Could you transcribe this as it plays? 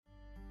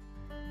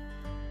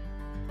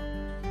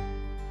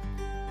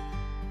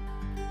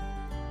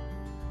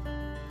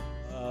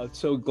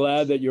So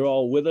glad that you're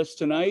all with us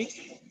tonight.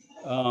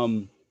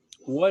 Um,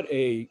 what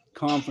a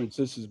conference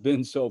this has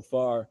been so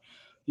far.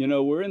 You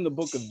know, we're in the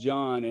book of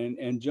John,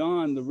 and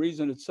John, the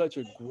reason it's such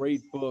a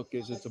great book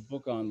is it's a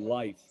book on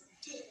life.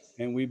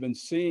 And we've been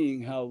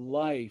seeing how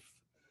life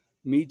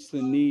meets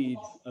the need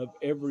of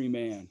every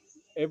man,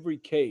 every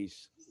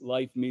case,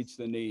 life meets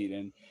the need.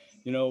 And,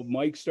 you know,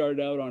 Mike started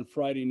out on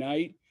Friday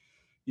night.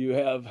 You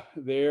have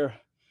there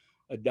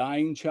a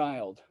dying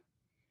child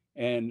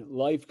and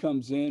life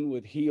comes in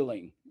with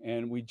healing.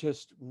 And we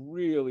just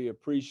really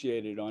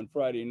appreciate it on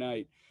Friday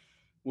night.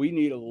 We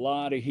need a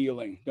lot of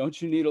healing.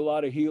 Don't you need a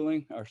lot of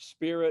healing? Our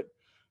spirit,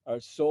 our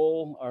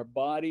soul, our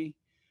body,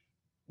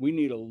 we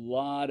need a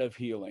lot of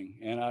healing.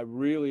 And I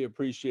really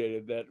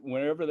appreciated that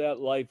whenever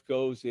that life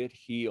goes, it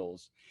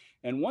heals.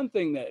 And one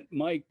thing that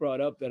Mike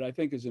brought up that I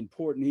think is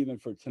important even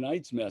for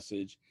tonight's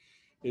message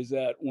is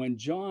that when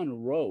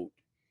John wrote,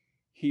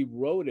 he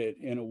wrote it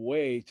in a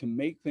way to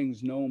make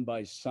things known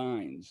by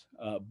signs,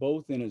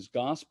 both in his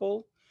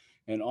gospel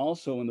and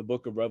also in the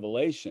book of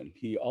Revelation.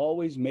 He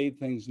always made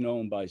things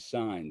known by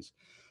signs.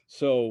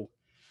 So,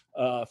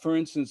 for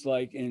instance,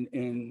 like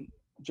in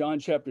John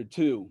chapter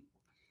 2,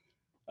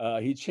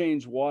 he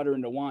changed water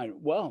into wine.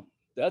 Well,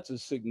 that's a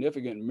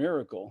significant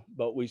miracle,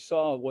 but we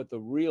saw what the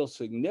real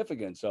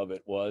significance of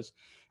it was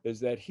is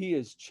that he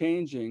is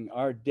changing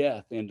our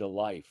death into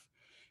life.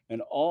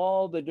 And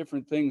all the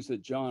different things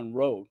that John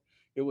wrote,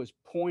 it was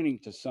pointing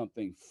to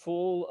something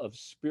full of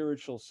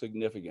spiritual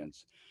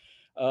significance.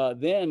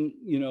 Then,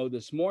 you know,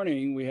 this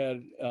morning we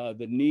had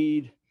the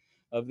need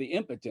of the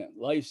impotent,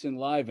 life's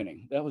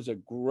enlivening. That was a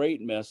great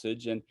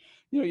message. And,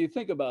 you know, you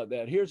think about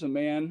that. Here's a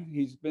man,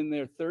 he's been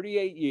there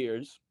 38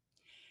 years,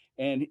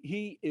 and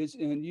he is,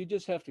 and you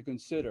just have to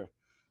consider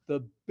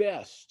the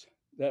best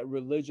that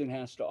religion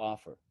has to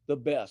offer, the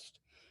best.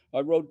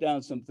 I wrote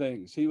down some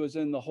things. He was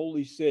in the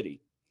holy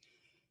city,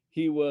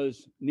 he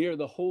was near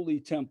the holy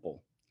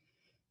temple.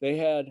 They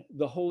had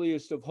the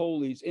holiest of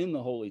holies in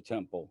the holy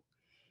temple.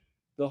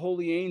 The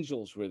holy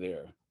angels were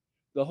there,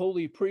 the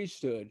holy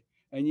priesthood.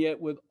 And yet,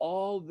 with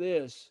all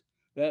this,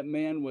 that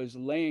man was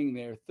laying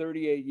there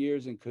 38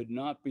 years and could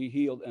not be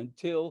healed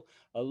until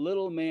a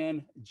little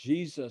man,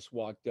 Jesus,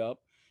 walked up,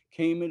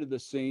 came into the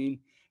scene,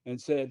 and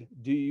said,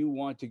 "Do you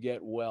want to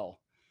get well?"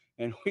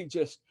 And we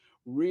just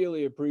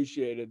really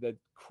appreciated that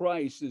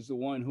Christ is the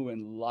one who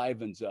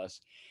enlivens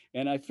us.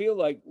 And I feel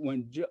like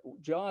when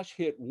Josh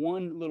hit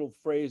one little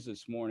phrase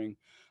this morning,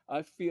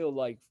 I feel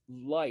like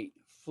light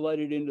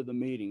flooded into the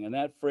meeting. And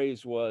that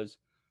phrase was,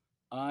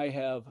 "I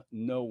have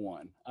no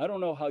one." I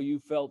don't know how you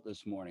felt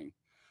this morning,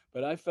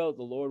 but I felt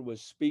the Lord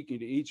was speaking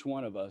to each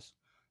one of us.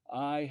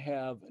 I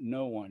have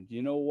no one. Do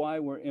you know why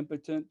we're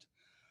impotent?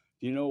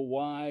 Do you know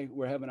why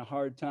we're having a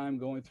hard time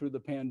going through the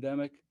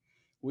pandemic?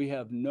 We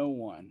have no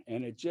one.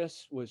 And it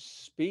just was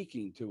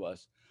speaking to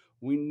us.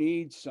 We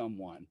need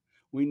someone.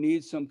 We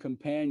need some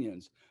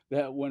companions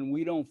that when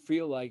we don't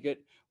feel like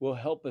it, will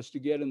help us to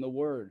get in the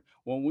word.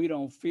 When we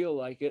don't feel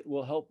like it,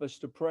 will help us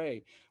to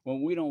pray.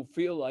 When we don't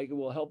feel like it,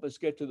 will help us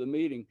get to the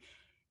meeting.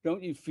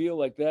 Don't you feel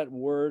like that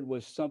word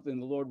was something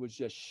the Lord was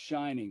just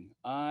shining?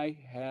 I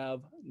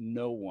have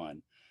no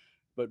one.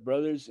 But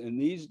brothers, in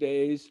these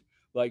days,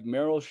 like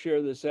Merrill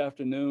shared this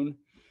afternoon,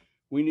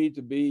 we need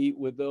to be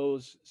with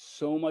those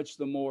so much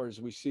the more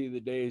as we see the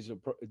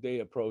day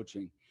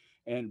approaching,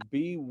 and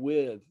be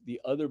with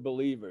the other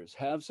believers.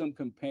 Have some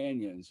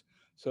companions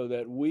so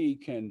that we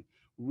can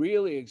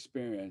really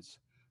experience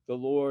the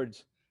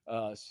Lord's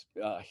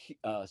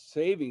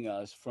saving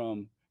us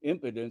from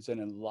impotence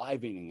and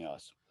enlivening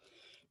us.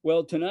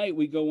 Well, tonight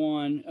we go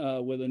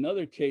on with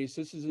another case.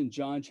 This is in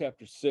John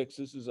chapter 6.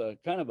 This is a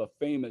kind of a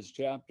famous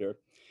chapter.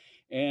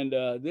 And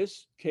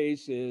this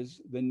case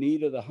is the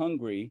need of the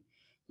hungry,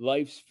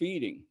 life's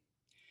feeding.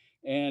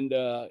 And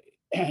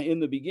in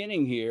the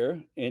beginning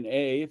here, in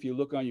A, if you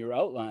look on your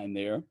outline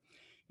there,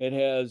 it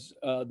has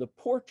the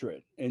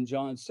portrait in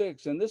John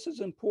 6. And this is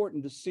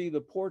important to see the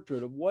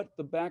portrait of what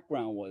the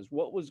background was,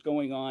 what was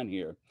going on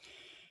here.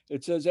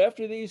 It says,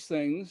 "After these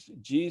things,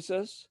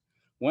 Jesus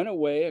went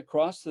away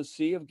across the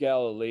Sea of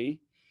Galilee,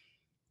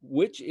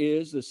 which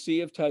is the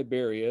Sea of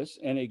Tiberias,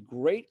 and a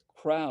great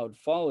crowd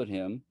followed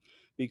him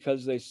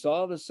because they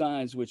saw the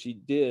signs which he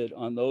did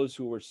on those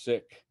who were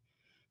sick."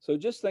 So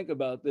just think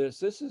about this.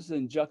 This is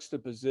in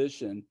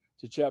juxtaposition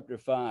to chapter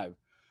 5.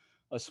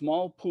 A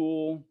small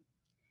pool,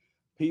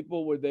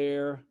 people were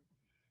there,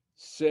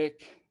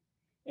 sick,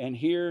 and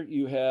here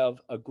you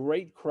have a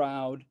great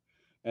crowd,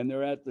 and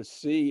they're at the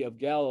Sea of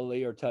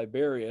Galilee or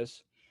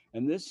Tiberias,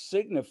 and this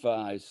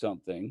signifies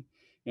something.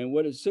 And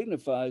what it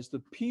signifies, the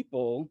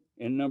people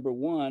in number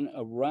one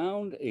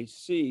around a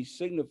sea,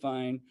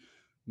 signifying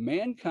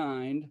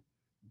mankind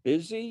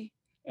busy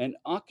and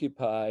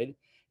occupied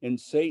in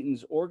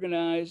Satan's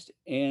organized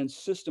and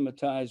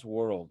systematized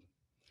world.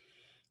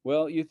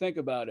 Well, you think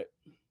about it.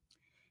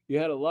 You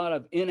had a lot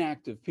of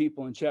inactive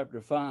people in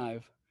chapter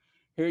 5.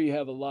 Here you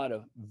have a lot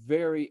of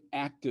very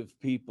active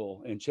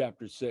people in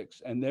chapter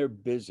 6, and they're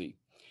busy.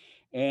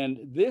 And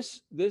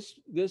this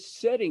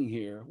setting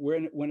here,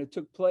 when it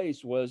took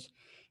place, was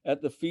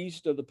at the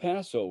feast of the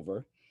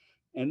Passover,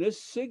 and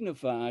this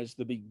signifies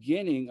the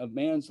beginning of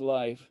man's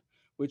life,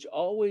 which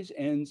always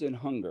ends in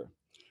hunger.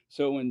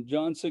 So in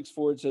John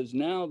 6:4, it says,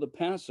 "Now the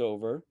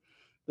Passover,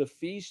 the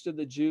feast of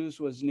the Jews,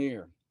 was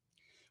near."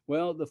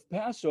 Well, the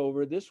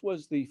Passover, this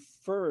was the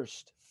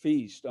first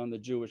feast on the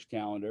Jewish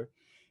calendar,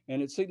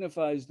 and it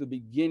signifies the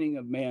beginning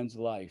of man's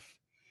life.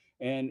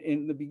 And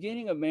in the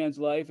beginning of man's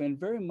life, and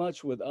very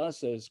much with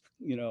us as,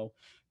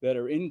 that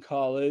are in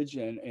college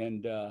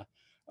and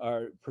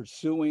are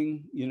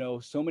pursuing,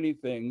 so many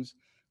things,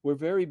 we're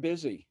very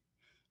busy.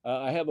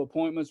 I have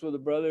appointments with the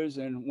brothers,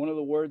 and one of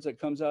the words that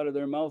comes out of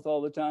their mouth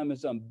all the time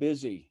is, "I'm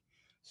busy,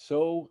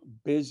 so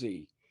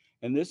busy."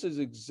 And this is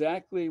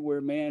exactly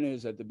where man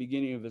is at the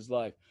beginning of his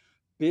life,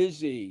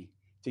 busy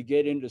to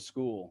get into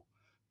school,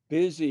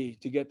 busy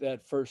to get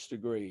that first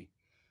degree,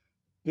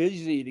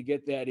 busy to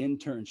get that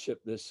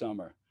internship this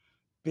summer,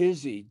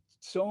 busy,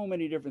 so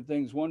many different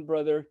things. One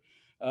brother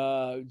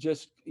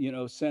just,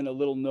 sent a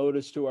little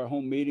notice to our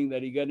home meeting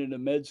that he got into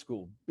med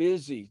school,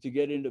 busy to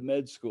get into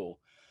med school.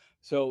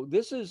 So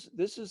this is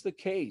the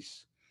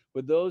case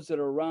with those that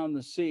are around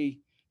the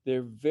sea.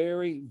 They're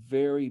very,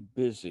 very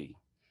busy.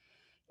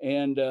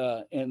 And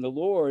the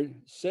Lord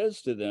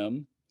says to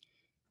them,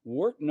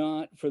 "Work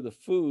not for the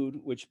food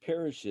which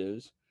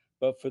perishes,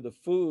 but for the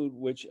food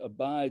which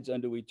abides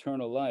unto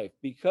eternal life."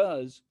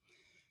 Because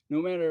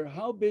no matter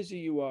how busy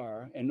you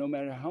are, and no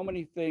matter how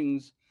many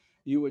things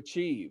you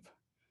achieve,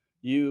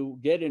 you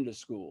get into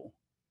school,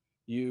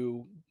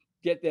 you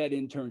get that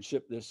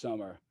internship this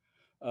summer,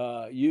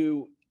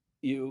 you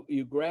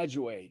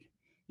graduate,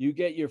 you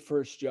get your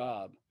first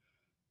job,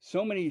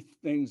 so many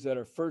things that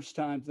are first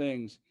time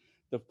things.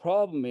 The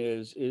problem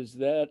is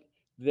that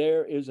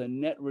there is a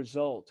net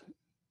result,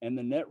 and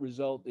the net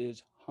result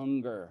is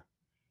hunger,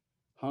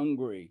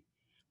 hungry.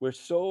 We're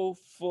so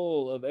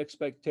full of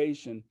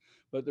expectation,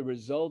 but the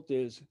result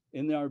is,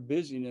 in our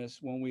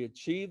busyness, when we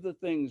achieve the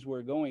things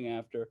we're going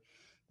after,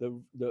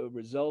 the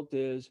result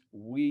is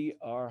we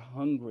are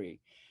hungry.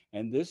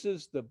 And this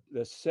is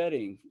the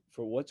setting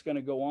for what's going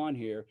to go on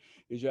here.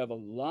 Is you have a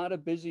lot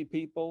of busy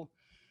people,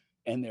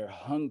 and they're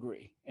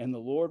hungry, and the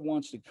Lord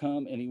wants to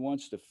come and he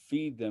wants to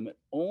feed them.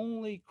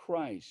 Only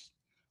Christ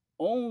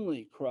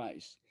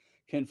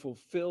can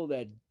fulfill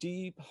that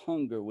deep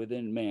hunger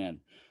within man.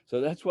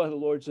 So that's why the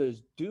Lord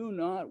says, "Do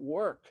not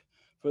work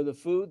for the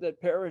food that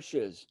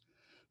perishes,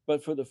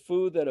 but for the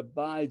food that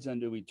abides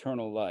unto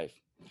eternal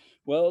life."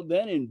 Well,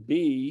 then in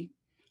B,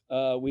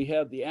 we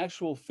have the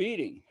actual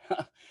feeding.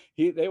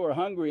 They were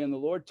hungry, and the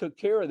Lord took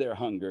care of their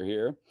hunger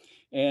here.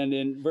 And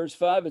in verse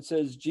 5, it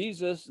says,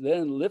 "Jesus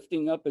then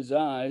lifting up his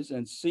eyes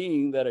and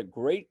seeing that a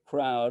great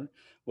crowd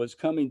was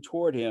coming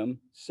toward him,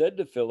 said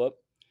to Philip,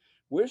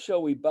 'Where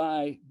shall we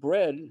buy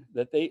bread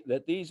that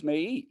these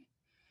may eat?'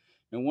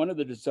 And one of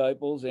the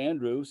disciples,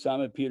 Andrew,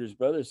 Simon Peter's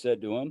brother,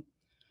 said to him,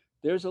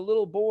 'There's a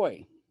little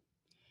boy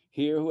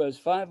here who has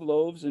 5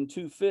 loaves and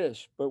 2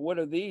 fish, but what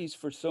are these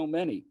for so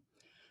many?'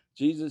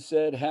 Jesus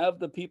said, 'Have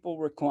the people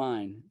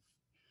recline.'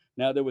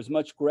 Now there was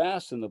much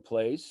grass in the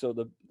place, so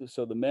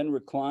the men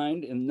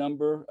reclined in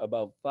number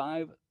about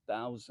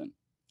 5,000.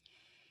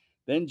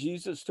 Then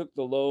Jesus took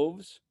the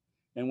loaves,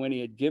 and when he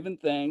had given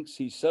thanks,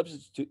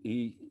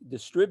 he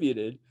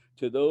distributed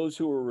to those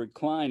who were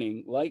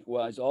reclining,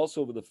 likewise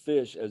also the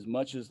fish, as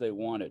much as they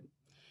wanted."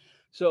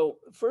 So,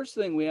 first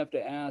thing we have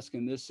to ask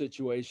in this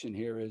situation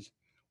here is,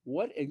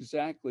 what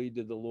exactly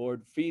did the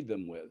Lord feed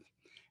them with?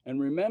 And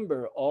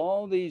remember,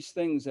 all these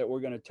things that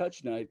we're going to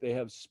touch tonight, they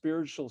have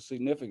spiritual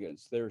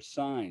significance. They're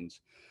signs.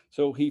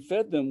 So he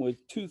fed them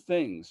with two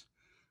things: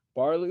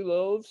 barley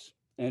loaves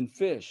and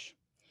fish.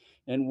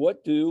 And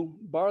what do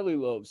barley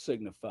loaves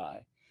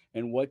signify?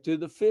 And what do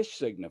the fish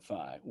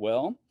signify?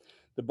 Well,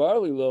 the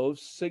barley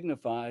loaves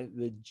signify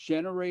the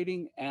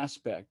generating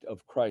aspect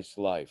of Christ's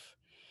life.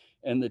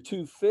 And the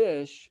 2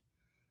 fish,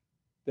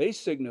 they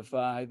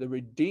signify the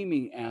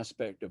redeeming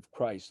aspect of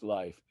Christ's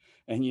life.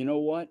 And you know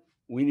what?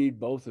 We need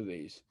both of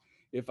these.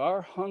 If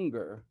our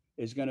hunger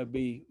is going to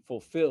be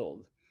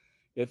fulfilled,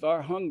 if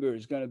our hunger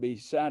is going to be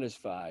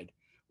satisfied,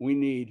 we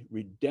need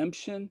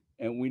redemption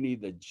and we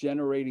need the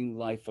generating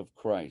life of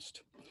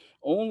Christ.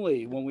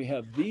 Only when we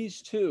have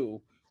these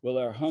two will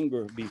our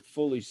hunger be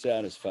fully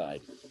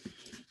satisfied.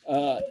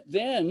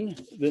 Then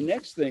the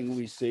next thing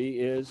we see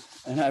is,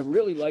 and I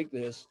really like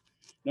this,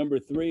 number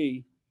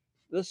 3,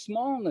 the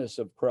smallness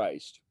of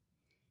Christ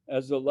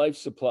as the life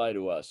supply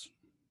to us.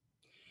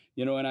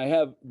 And I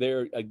have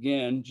there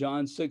again,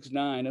 John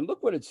 6:9, and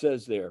look what it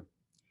says there.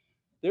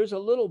 There's a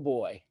little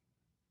boy.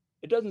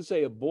 It doesn't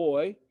say a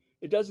boy,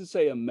 it doesn't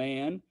say a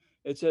man,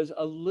 it says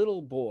a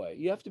little boy.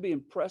 You have to be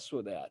impressed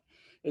with that.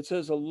 It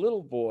says a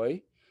little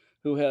boy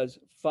who has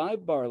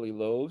 5 barley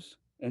loaves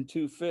and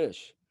 2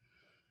 fish.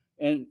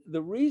 And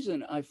the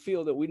reason I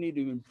feel that we need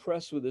to be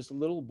impressed with this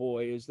little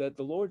boy is that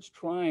the Lord's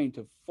trying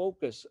to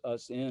focus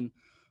us in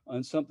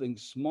on something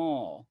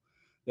small,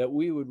 that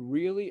we would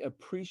really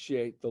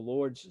appreciate the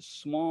Lord's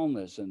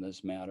smallness in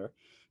this matter.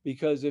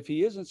 Because if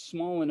he isn't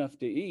small enough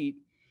to eat,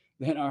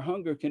 then our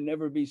hunger can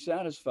never be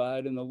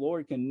satisfied and the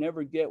Lord can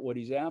never get what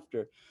he's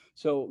after.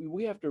 So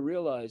we have to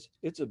realize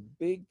it's a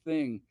big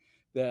thing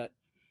that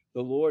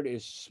the Lord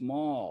is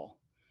small.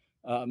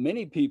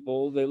 Many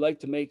people, they like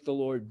to make the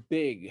Lord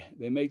big.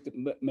 They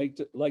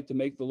like to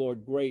make the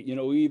Lord great. You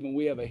know, even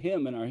we have a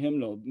hymn in our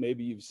hymnal.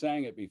 Maybe you've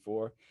sang it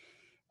before.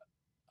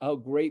 How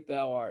great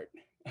thou art.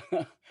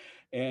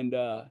 And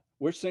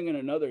we're singing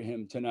another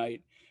hymn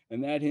tonight,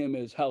 and that hymn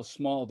is How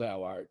Small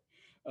Thou Art.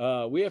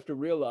 We have to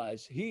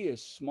realize he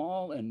is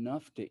small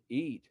enough to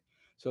eat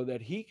so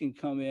that he can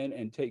come in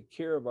and take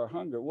care of our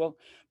hunger. Well,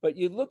 but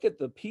you look at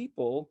the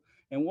people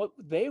and what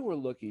they were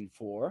looking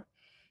for,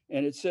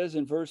 and it says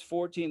in verse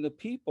 14, the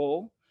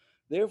people,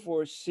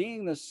 therefore,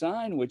 seeing the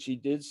sign which he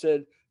did,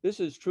 said, this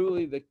is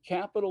truly the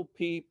capital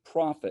P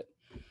prophet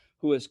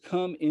who has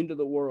come into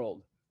the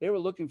world. They were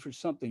looking for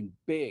something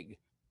big,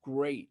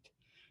 great.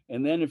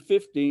 And then in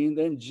 15,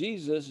 then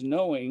Jesus,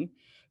 knowing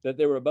that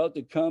they were about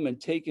to come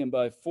and take him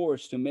by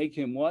force to make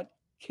him what?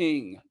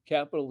 King,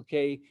 capital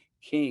K,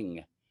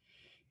 king.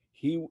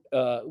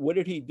 What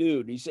did he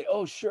do? Did he say,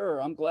 oh,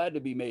 sure, I'm glad to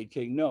be made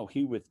king? No,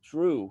 he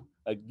withdrew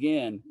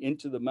again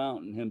into the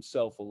mountain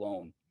himself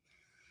alone.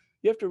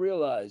 You have to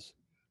realize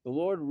the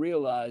Lord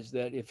realized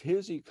that if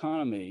his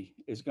economy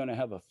is going to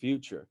have a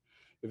future,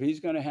 if he's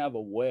going to have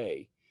a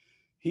way,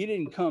 he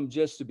didn't come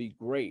just to be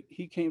great.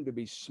 He came to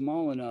be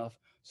small enough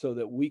so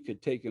that we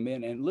could take him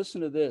in. And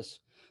listen to this,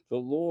 the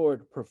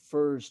Lord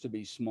prefers to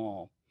be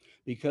small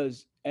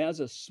because as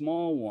a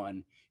small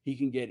one, he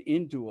can get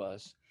into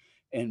us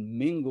and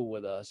mingle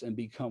with us and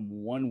become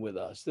one with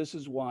us. This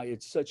is why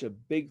it's such a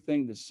big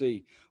thing to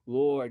see.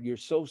 Lord, you're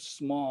so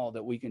small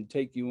that we can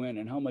take you in,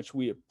 and how much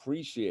we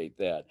appreciate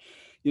that.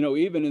 You know,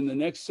 even in the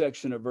next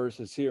section of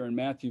verses here in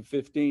Matthew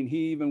 15,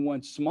 he even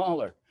went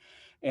smaller.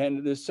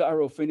 And this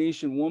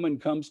Syrophoenician woman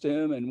comes to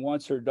him and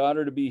wants her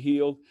daughter to be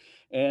healed.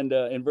 And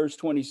in verse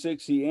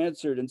 26, he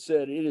answered and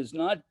said, it is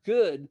not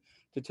good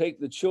to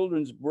take the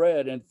children's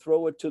bread and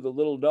throw it to the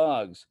little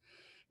dogs.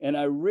 And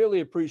I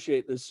really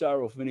appreciate this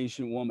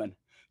Syrophoenician woman.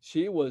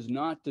 She was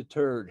not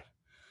deterred.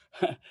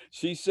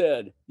 She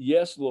said,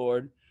 yes,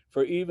 Lord,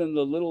 for even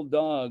the little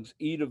dogs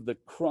eat of the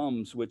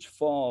crumbs which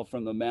fall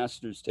from the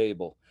master's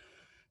table.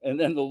 And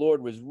then the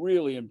Lord was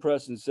really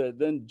impressed and said,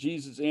 then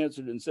Jesus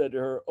answered and said to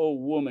her, oh,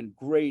 woman,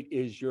 great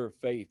is your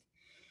faith.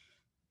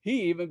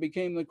 He even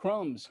became the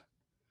crumbs.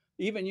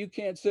 Even you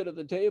can't sit at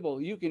the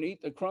table. You can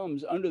eat the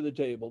crumbs under the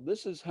table.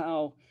 This is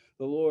how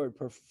the Lord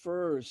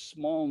prefers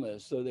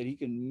smallness so that he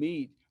can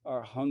meet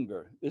our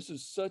hunger. This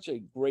is such a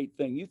great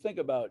thing. You think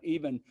about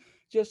even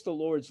just the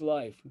Lord's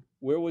life.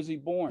 Where was he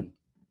born?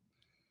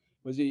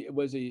 Was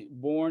he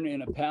born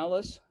in a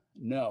palace?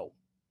 No.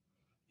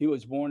 He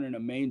was born in a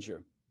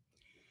manger.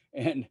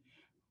 And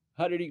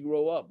how did he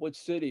grow up? What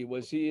city?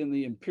 Was he in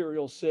the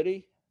imperial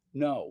city?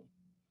 No.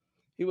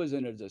 He was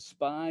in a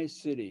despised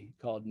city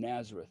called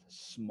Nazareth,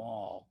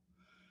 small.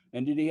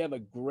 And did he have a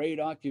great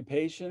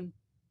occupation?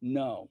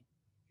 No.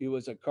 He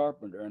was a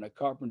carpenter and a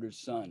carpenter's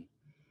son.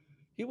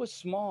 He was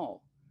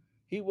small.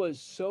 He was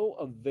so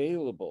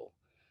available.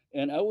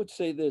 And I would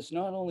say this,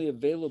 not only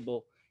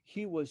available,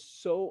 he was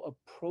so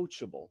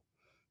approachable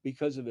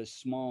because of his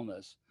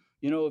smallness.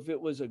 You know, if it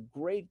was a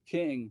great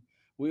king,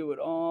 we would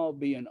all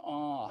be in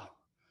awe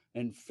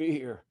and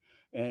fear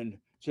and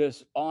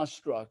just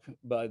awestruck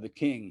by the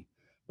king.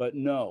 But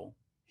no,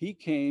 he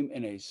came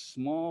in a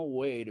small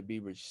way to be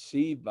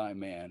received by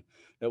man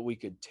that we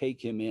could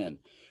take him in.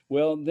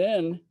 Well,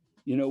 then,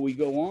 you know, we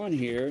go on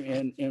here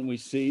and we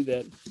see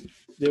that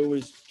there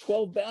was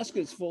 12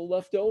 baskets full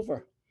left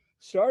over.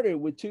 Started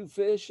with 2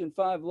 fish and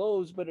 5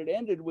 loaves, but it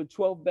ended with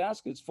 12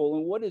 baskets full.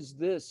 And what does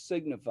this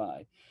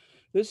signify?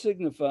 This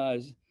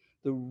signifies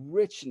the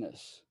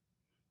richness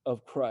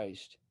of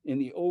Christ in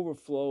the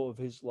overflow of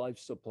his life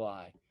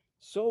supply.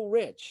 So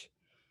rich,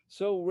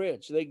 so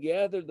rich. They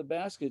gathered the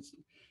baskets.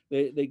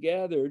 They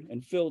gathered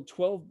and filled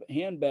 12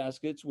 hand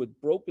baskets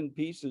with broken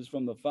pieces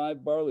from the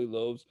 5 barley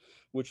loaves,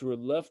 which were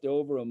left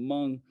over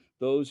among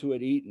those who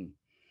had eaten.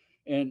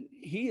 And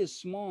he is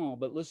small,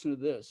 but listen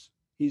to this.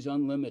 He's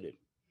unlimited.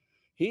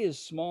 He is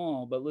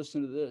small, but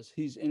listen to this.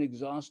 He's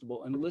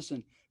inexhaustible. And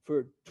listen,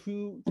 for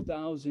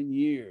 2,000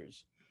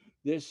 years,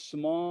 this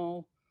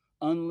small,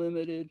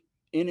 unlimited,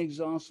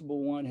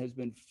 inexhaustible one has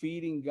been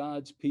feeding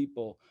God's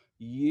people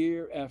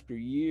year after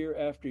year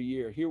after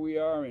year. Here we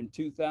are in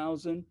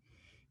 2000,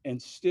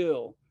 and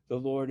still the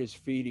Lord is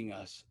feeding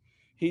us.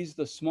 He's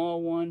the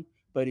small one,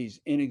 but he's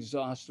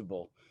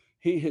inexhaustible.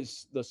 He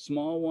is the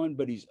small one,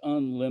 but he's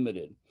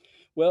unlimited.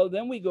 Well,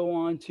 then we go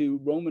on to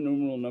Roman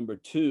numeral number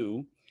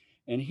 2.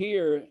 And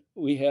here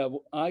we have,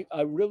 I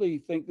really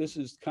think this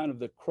is kind of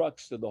the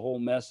crux of the whole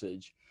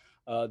message,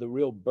 the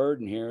real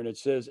burden here. And it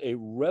says a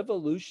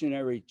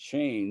revolutionary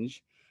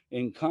change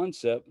in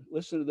concept.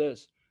 Listen to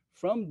this,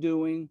 from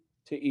doing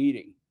to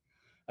eating.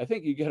 I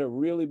think you got to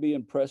really be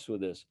impressed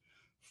with this,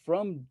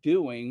 from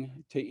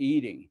doing to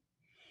eating.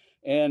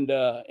 And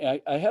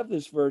I have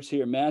this verse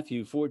here,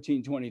 Matthew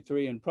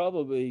 14:23, and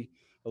probably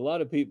A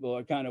lot of people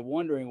are kind of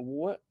wondering,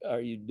 what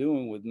are you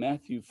doing with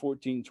Matthew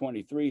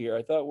 14:23 here?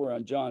 I thought we're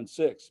on John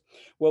 6.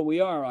 Well, we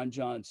are on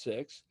John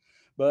 6,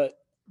 but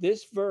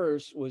this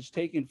verse was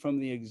taken from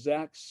the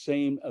exact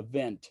same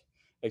event,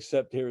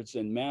 except here it's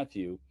in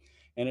Matthew.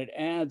 And it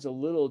adds a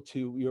little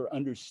to your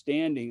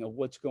understanding of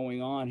what's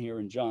going on here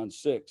in John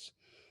 6.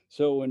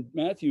 So in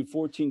Matthew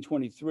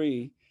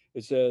 14:23,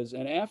 it says,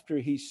 and after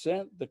he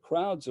sent the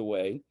crowds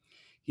away,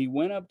 he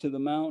went up to the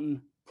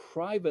mountain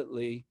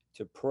privately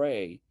to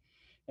pray.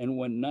 And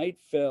when night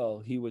fell,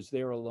 he was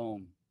there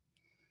alone.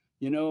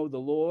 You know, the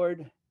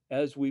Lord,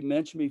 as we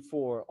mentioned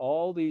before,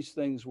 all these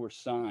things were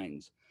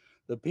signs.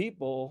 The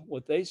people,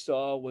 what they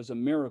saw was a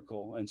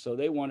miracle. And so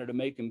they wanted to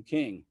make him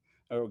king,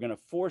 or were going to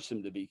force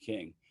him to be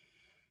king.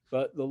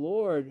 But the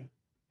Lord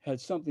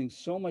had something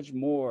so much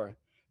more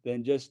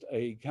than just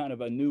a kind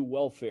of a new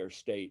welfare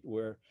state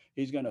where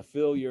he's going to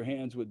fill your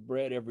hands with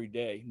bread every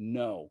day.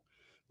 No.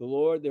 The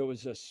Lord, there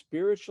was a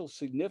spiritual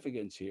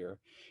significance here.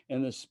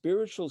 And the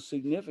spiritual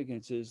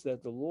significance is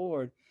that the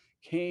Lord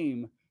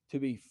came to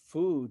be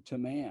food to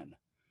man.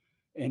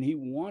 And he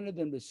wanted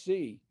them to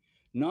see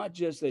not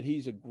just that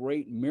he's a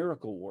great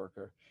miracle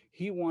worker,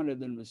 he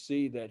wanted them to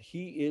see that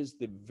he is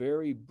the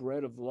very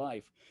bread of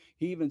life.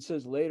 He even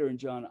says later in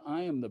John,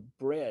 I am the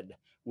bread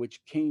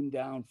which came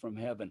down from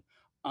heaven.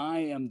 I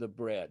am the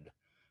bread.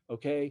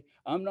 Okay.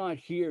 I'm not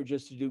here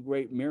just to do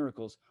great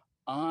miracles.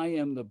 I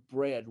am the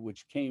bread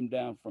which came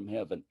down from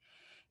heaven.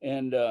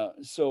 And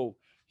so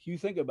you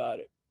think about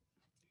it,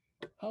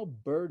 how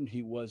burdened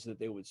he was that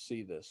they would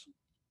see this.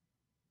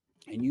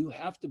 And you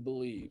have to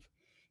believe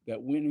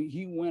that when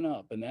he went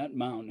up in that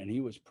mountain and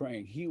he was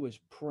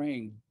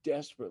praying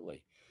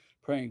desperately,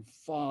 praying,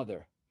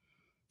 Father,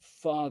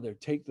 Father,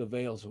 take the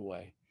veils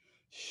away.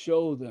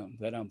 Show them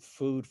that I'm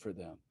food for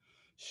them.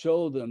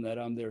 Show them that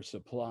I'm their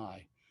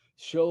supply.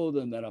 Show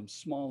them that I'm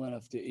small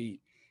enough to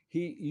eat.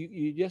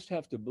 You just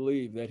have to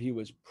believe that he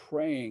was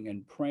praying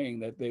and praying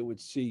that they would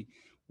see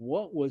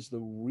what was the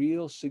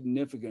real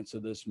significance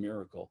of this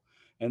miracle.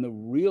 And the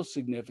real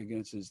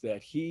significance is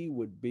that he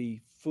would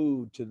be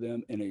food to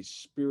them in a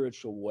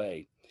spiritual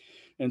way.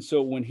 And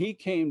so when he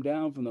came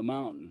down from the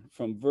mountain,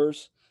 from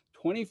verse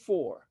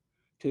 24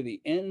 to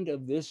the end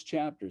of this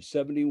chapter,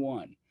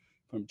 71,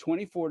 from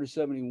 24 to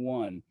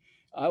 71,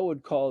 I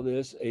would call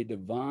this a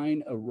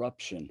divine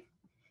eruption.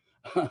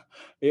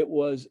 It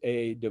was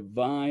a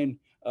divine,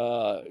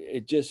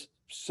 it just,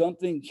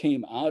 something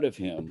came out of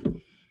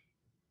him,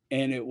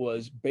 and it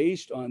was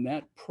based on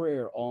that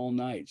prayer all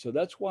night. So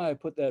that's why I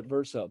put that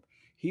verse up.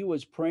 He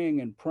was praying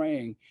and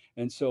praying.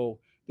 And so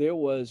there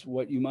was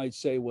what you might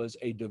say was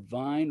a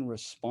divine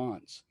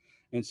response.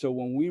 And so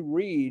when we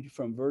read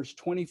from verse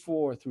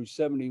 24 through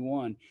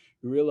 71,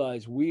 we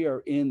realize we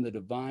are in the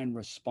divine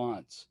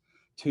response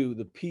to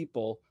the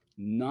people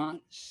not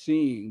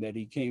seeing that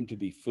he came to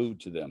be food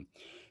to them.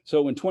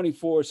 So in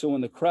 24, so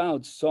when the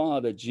crowd saw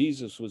that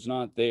Jesus was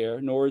not there,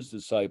 nor his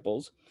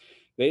disciples,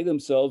 they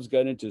themselves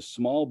got into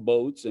small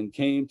boats and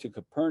came to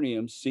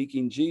Capernaum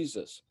seeking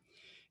Jesus.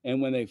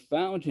 And when they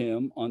found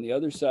him on the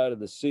other side of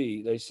the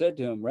sea, they said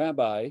to him,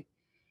 Rabbi,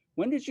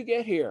 when did you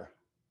get here?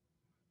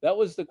 That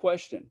was the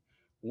question.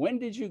 When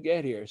did you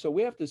get here? So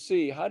we have to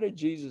see, how did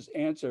Jesus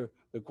answer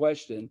the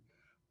question,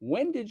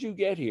 when did you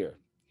get here?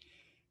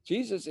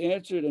 Jesus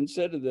answered and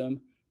said to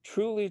them,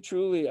 truly,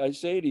 truly, I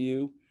say to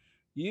you,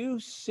 you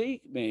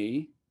seek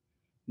me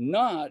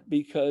not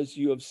because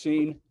you have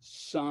seen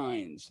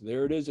signs.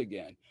 There it is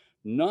again.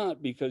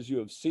 Not because you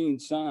have seen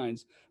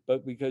signs,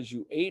 but because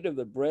you ate of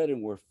the bread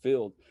and were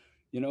filled.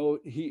 You know,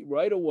 he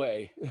right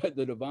away,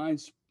 the divine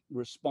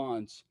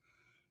response,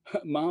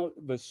 Mount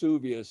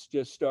Vesuvius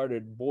just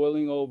started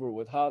boiling over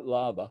with hot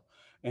lava.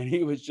 And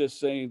he was just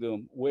saying to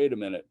them, wait a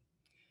minute,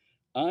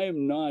 I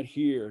am not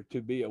here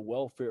to be a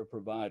welfare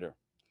provider.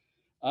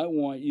 I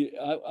want you,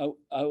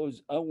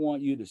 I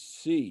want you to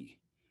see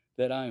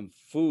that I am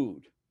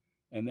food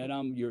and that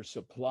I'm your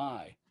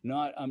supply.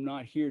 I'm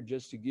not here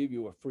just to give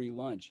you a free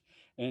lunch.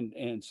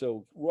 And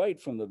so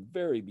right from the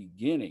very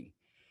beginning,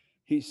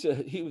 he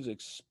said he was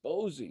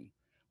exposing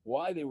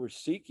why they were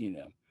seeking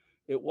him.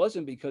 It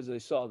wasn't because they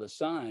saw the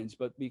signs,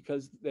 but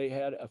because they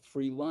had a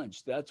free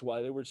lunch. That's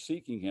why they were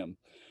seeking him.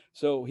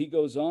 So he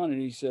goes on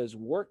and he says,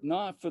 work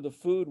not for the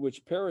food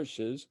which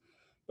perishes,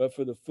 but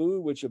for the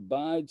food which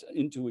abides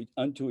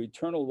unto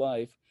eternal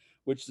life,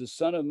 which the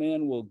Son of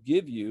Man will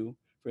give you.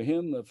 For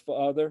him the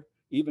Father,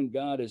 even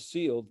God, is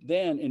sealed.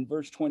 Then in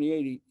verse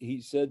 28,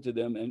 he said to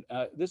them, and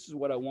this is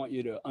what I want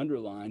you to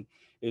underline,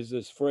 is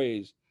this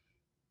phrase,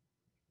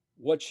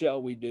 what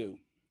shall we do?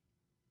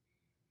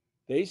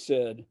 They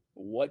said,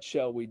 what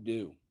shall we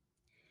do?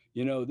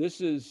 You know,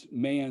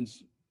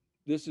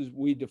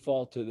 we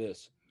default to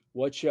this.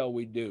 What shall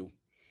we do?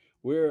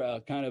 We're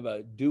kind of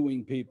a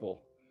doing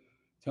people.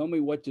 Tell me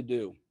what to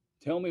do.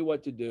 Tell me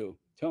what to do.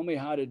 Tell me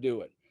how to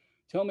do it.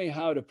 Tell me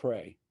how to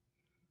pray.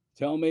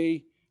 Tell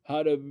me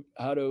how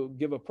to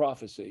give a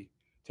prophecy.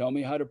 Tell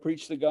me how to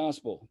preach the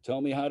gospel. Tell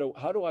me how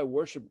do I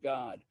worship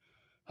God?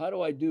 How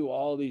do I do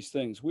all these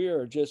things? We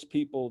are just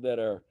people that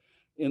are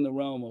in the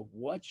realm of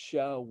what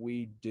shall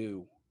we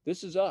do?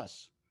 This is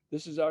us.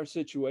 This is our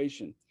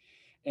situation.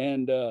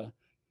 And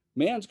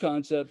man's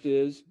concept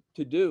is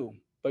to do,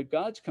 but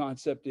God's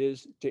concept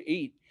is to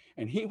eat.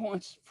 And he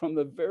wants, from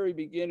the very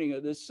beginning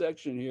of this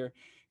section here,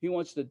 he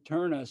wants to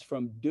turn us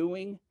from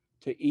doing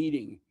to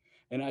eating.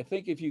 And I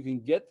think if you can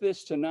get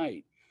this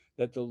tonight,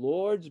 that the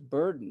Lord's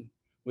burden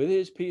with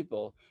his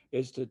people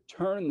is to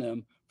turn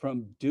them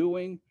from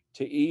doing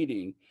to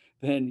eating,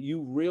 then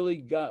you really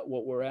got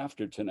what we're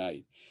after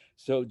tonight.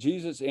 So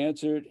Jesus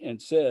answered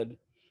and said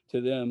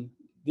to them,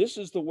 this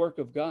is the work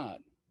of God.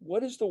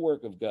 What is the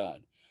work of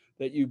God?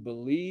 That you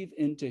believe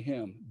into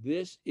him.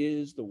 This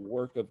is the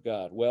work of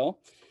God. Well,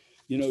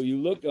 you know, you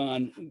look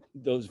on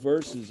those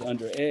verses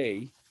under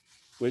A,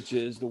 which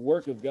is the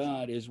work of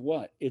God is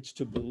what? It's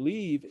to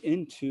believe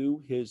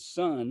into his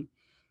son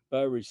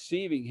by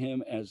receiving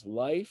him as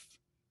life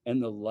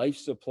and the life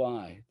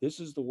supply. This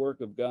is the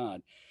work of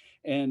God.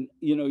 And,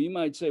 you know, you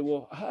might say,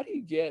 well, how do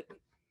you get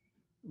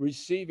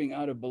receiving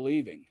out of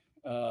believing?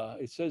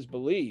 It says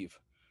believe.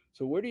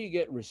 So where do you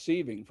get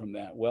receiving from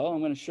that? Well, I'm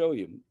going to show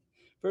you.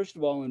 First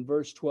of all, in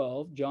verse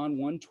 12, John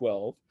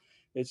 1:12,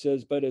 it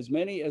says, but as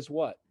many as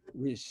what?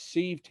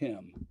 Received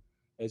him.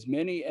 As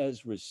many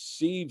as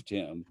received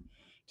him,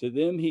 to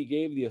them he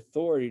gave the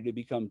authority to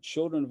become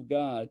children of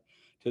God,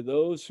 to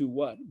those who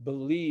what?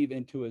 Believe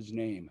into his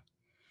name.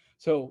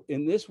 So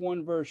in this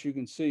one verse, you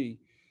can see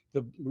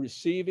the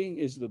receiving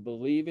is the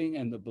believing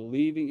and the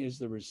believing is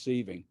the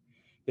receiving.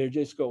 They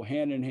just go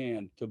hand in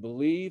hand. To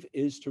believe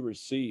is to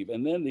receive.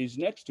 And then these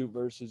next two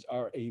verses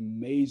are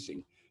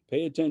amazing.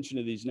 Pay attention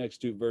to these next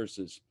two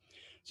verses.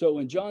 So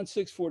in John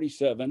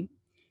 6:47,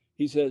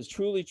 he says,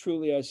 truly,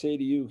 truly, I say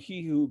to you,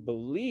 he who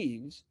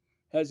believes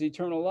has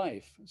eternal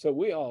life. So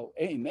we all,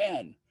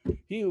 amen.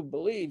 He who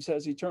believes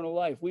has eternal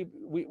life.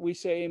 We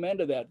say amen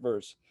to that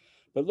verse.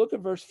 But look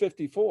at verse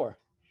 54.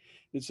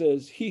 It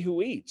says, he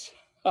who eats,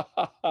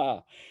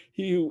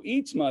 he who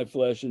eats my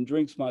flesh and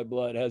drinks my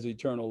blood has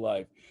eternal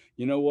life.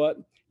 You know what?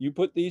 You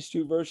put these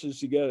two verses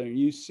together and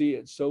you see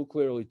it so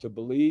clearly. To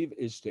believe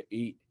is to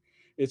eat.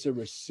 It's a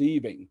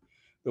receiving.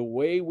 The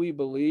way we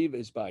believe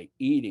is by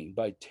eating,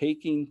 by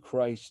taking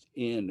Christ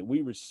in.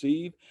 We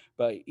receive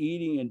by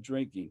eating and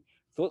drinking.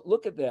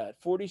 Look at that.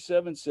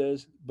 47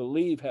 says,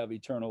 believe, have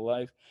eternal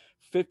life.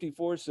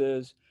 54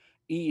 says,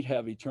 eat,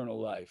 have eternal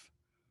life.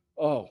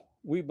 Oh,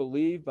 we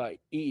believe by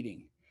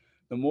eating.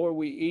 The more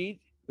we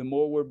eat, the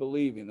more we're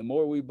believing. The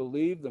more we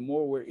believe, the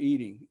more we're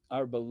eating.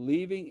 Our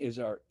believing is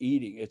our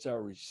eating. It's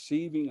our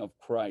receiving of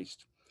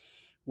Christ.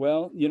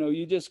 Well, you know,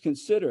 you just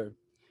consider,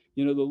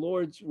 you know, the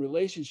Lord's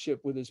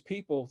relationship with his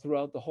people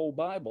throughout the whole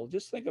Bible.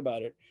 Just think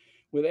about it.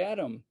 With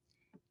Adam,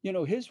 you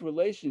know, his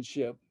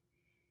relationship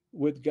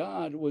with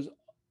God was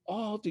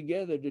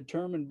altogether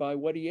determined by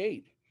what he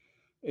ate.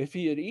 If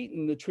he had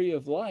eaten the tree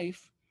of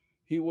life,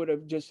 he would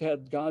have just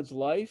had God's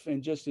life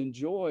and just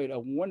enjoyed a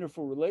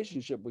wonderful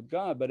relationship with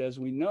God. But as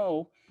we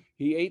know,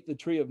 he ate the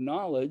tree of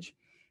knowledge,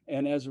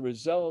 and as a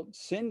result,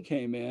 sin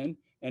came in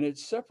and it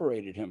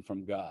separated him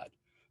from God.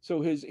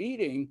 So his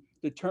eating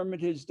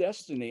determined his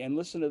destiny. And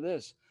listen to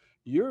this,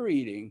 your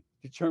eating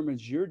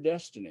determines your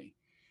destiny.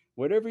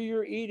 Whatever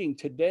you're eating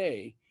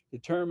today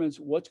determines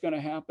what's going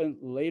to happen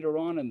later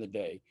on in the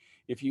day.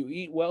 If you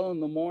eat well in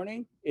the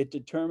morning, it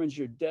determines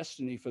your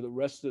destiny for the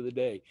rest of the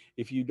day.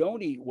 If you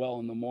don't eat well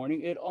in the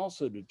morning, it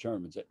also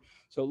determines it.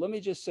 So let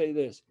me just say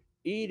this,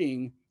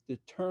 eating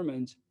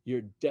determines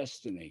your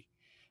destiny.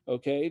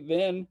 Okay,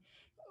 then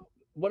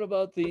what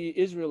about the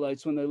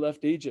Israelites when they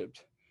left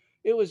Egypt?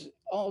 It was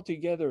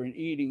altogether an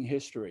eating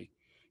history.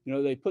 You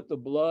know, they put the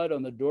blood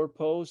on the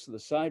doorposts, the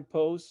side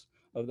posts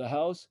of the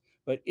house,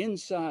 but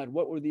inside,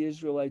 what were the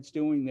Israelites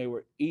doing? They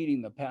were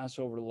eating the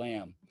Passover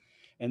lamb.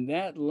 And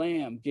that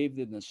lamb gave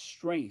them the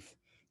strength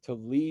to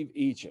leave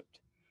Egypt.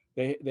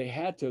 They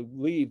had to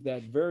leave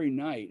that very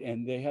night,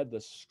 and they had the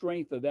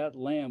strength of that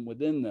lamb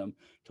within them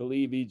to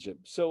leave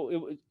Egypt. So it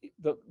was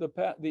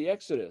the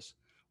Exodus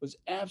was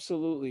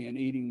absolutely an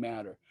eating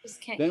matter.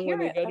 Just can't Then when hear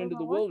they it. I got don't into know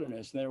the why.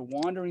 wilderness, they're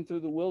wandering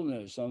through the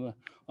wilderness on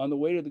the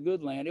way to the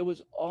good land. It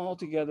was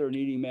altogether an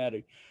eating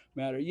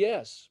matter.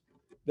 Yes,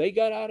 they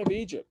got out of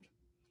Egypt,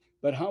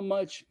 but how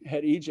much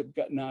had Egypt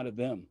gotten out of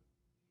them?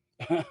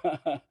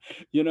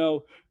 You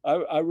know,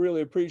 I really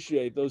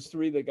appreciate those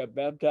three that got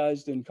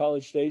baptized in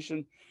College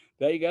Station.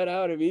 They got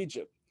out of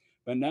Egypt,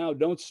 but now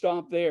don't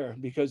stop there,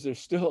 because there's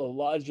still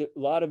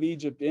lot of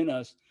Egypt in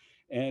us.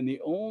 And the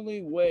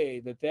only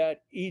way that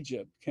that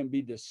Egypt can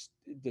be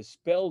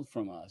dispelled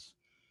from us,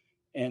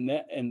 and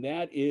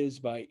that is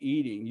by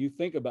eating. You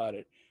think about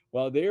it.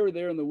 While they were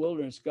there in the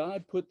wilderness,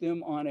 God put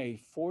them on a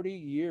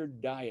 40-year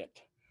diet.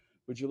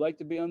 Would you like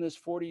to be on this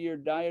 40-year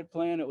diet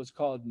plan? It was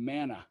called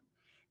manna.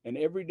 And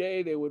every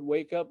day they would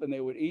wake up and they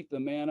would eat the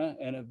manna.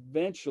 And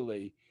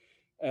eventually,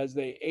 as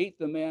they ate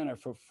the manna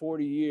for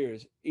 40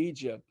 years,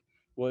 Egypt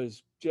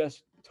was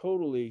just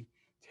totally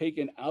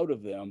taken out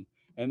of them,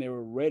 and they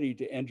were ready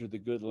to enter the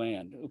good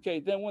land. Okay,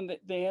 then when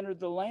they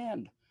entered the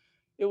land,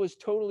 it was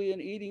totally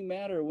an eating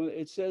matter. When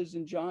it says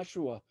in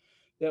Joshua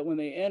that when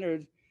they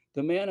entered,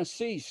 the manna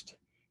ceased.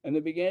 and they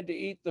began to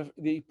eat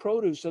the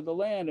produce of the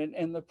land.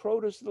 And the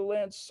produce of the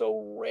land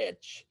so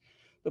rich,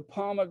 the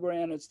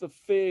pomegranates, the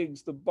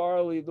figs, the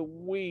barley, the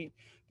wheat,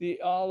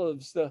 the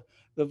olives, the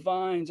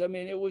vines. I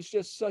mean, it was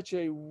just such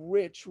a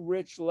rich,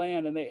 rich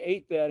land. And they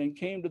ate that and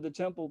came to the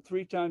temple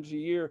 3 times a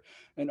year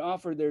and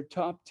offered their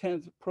top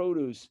 10th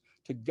produce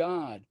to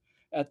God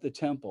at the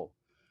temple.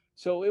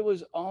 So it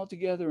was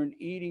altogether an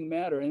eating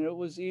matter. And it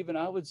was even,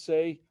 I would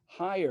say,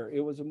 higher.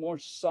 It was a more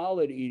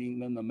solid eating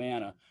than the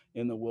manna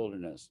in the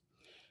wilderness.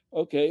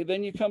 Okay,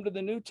 then you come to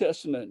the New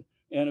Testament.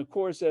 And of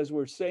course, as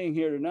we're saying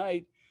here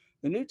tonight,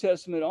 the New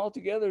Testament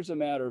altogether is a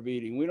matter of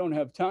eating. We don't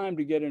have time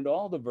to get into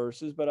all the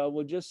verses, but I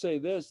will just say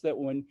this, that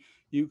when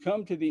you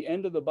come to the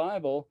end of the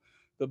Bible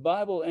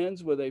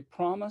ends with a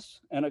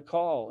promise and a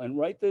call. And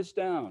write this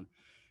down.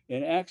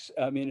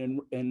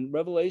 In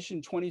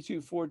Revelation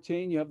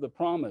 22:14, you have the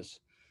promise.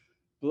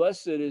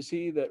 Blessed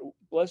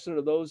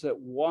are those that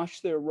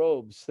wash their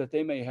robes, that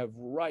they may have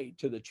right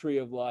to the tree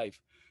of life.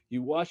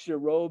 You wash your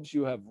robes,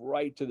 you have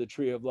right to the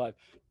tree of life.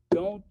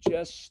 Don't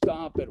just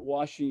stop at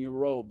washing your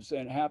robes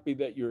and happy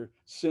that your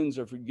sins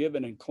are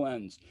forgiven and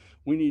cleansed.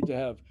 We need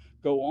to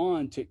go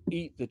on to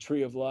eat the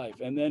tree of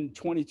life. And then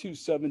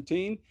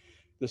 22:17,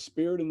 the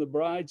Spirit and the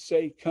bride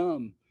say,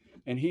 come.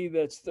 And he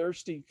that's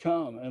thirsty,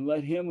 come. And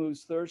let him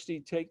who's thirsty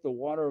take the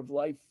water of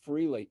life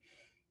freely.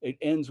 It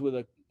ends with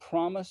a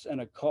promise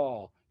and a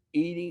call,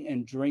 eating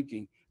and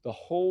drinking. The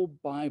whole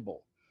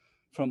Bible,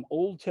 from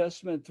Old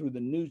Testament through the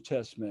New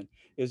Testament,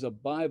 is a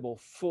Bible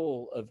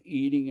full of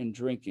eating and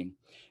drinking.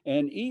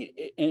 And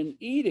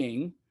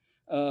eating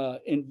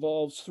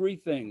involves three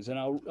things. And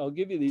I'll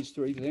give you these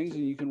three things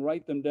and you can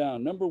write them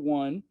down. Number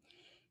one,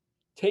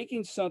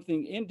 taking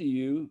something into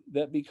you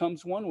that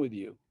becomes one with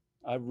you.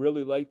 I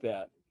really like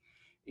that.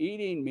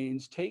 Eating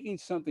means taking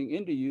something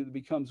into you that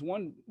becomes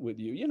one with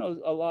you. You know,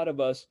 a lot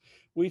of us,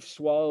 we've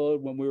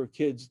swallowed when we were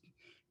kids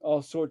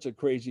all sorts of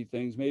crazy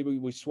things. Maybe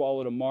we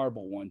swallowed a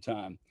marble one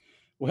time.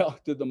 Well,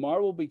 did the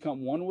marble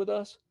become one with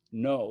us?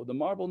 No, the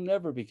marble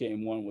never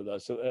became one with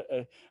us. So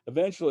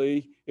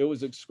eventually it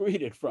was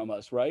excreted from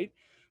us, right?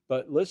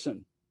 But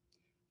listen,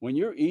 when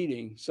you're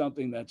eating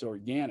something that's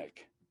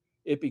organic,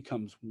 it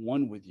becomes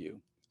one with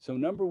you. So,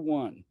 number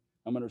one,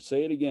 I'm going to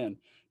say it again,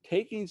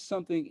 taking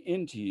something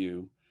into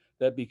you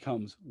that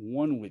becomes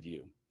one with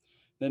you.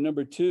 Then,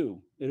 number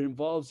two, it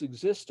involves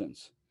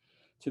existence.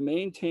 To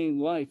maintain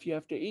life, you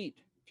have to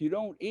eat. If you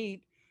don't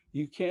eat,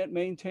 you can't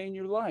maintain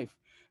your life.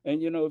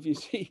 And you know, if you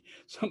see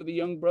some of the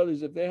young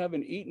brothers, if they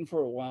haven't eaten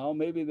for a while,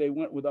 maybe they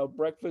went without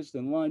breakfast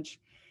and lunch,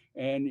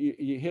 and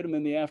you hit them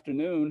in the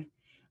afternoon,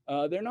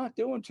 they're not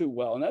doing too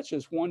well. And that's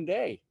just one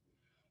day.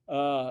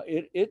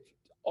 It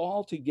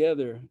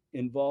altogether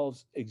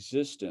involves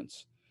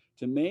existence.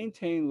 To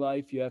maintain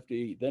life, you have to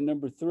eat. Then,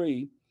 number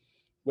three,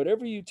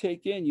 whatever you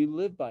take in, you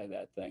live by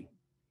that thing.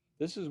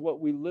 This is what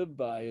we live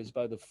by, is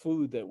by the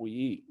food that we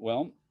eat.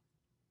 Well,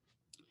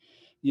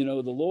 you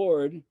know, the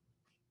Lord,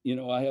 you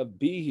know, I have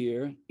B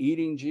here,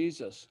 eating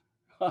Jesus.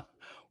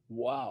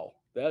 Wow,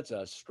 that's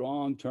a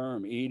strong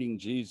term, eating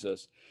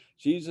Jesus.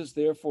 Jesus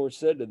therefore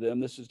said to them,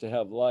 this is to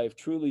have life.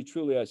 Truly,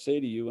 truly, I say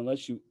to you,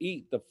 unless you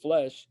eat the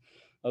flesh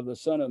of the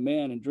Son of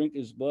Man and drink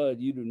his blood,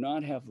 you do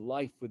not have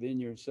life within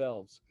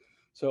yourselves.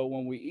 So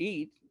when we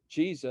eat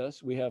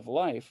Jesus, we have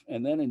life.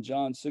 And then in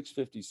John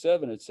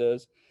 6:57, it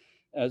says,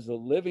 as the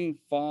living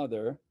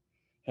Father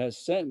has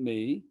sent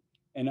me,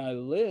 and I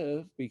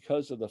live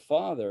because of the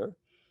Father,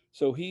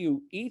 so he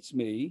who eats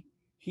me,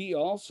 he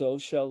also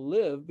shall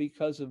live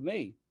because of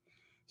me.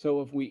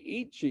 So if we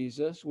eat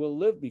Jesus, we'll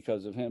live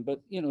because of him.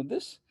 But you know,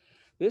 this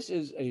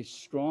is a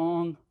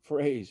strong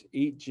phrase,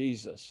 eat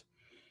Jesus.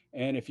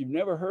 And if you've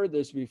never heard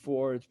this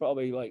before, it's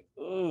probably like,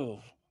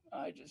 oh,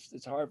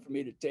 it's hard for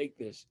me to take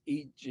this,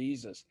 eat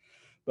Jesus.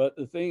 But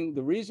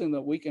the reason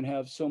that we can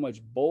have so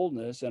much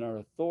boldness and our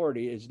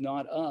authority is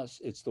not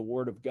us, it's the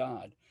word of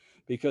God.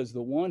 Because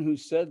the one who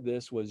said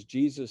this was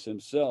Jesus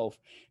himself.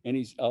 And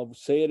I'll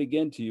say it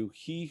again to you,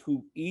 he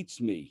who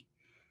eats me.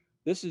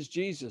 This is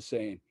Jesus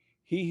saying,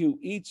 he who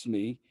eats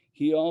me,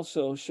 he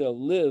also shall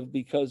live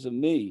because of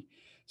me.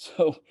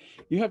 So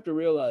you have to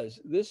realize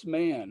this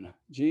man,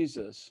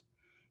 Jesus,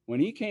 when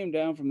he came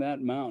down from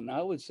that mountain,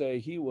 I would say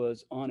he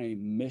was on a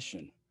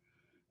mission.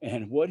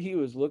 And what he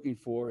was looking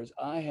for is,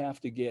 I have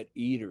to get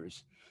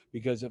eaters,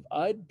 because if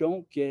I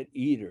don't get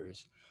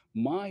eaters,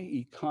 my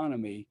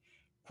economy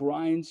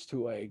grinds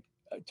to a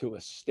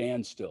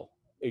standstill.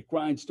 It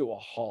grinds to a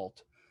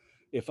halt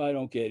if I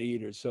don't get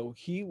eaters. So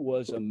he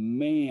was a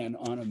man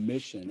on a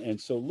mission. And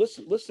so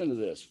listen to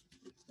this.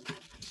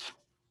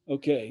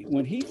 Okay,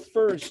 when he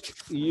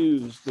first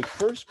used the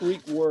first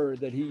Greek word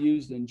that he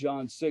used in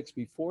John 6,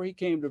 before he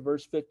came to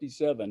verse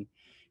 57,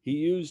 he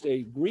used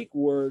a Greek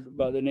word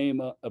by the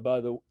name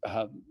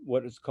of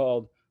what is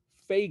called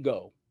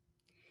phago.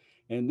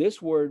 And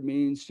this word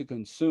means to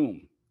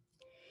consume.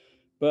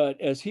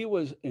 But as he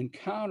was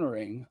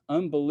encountering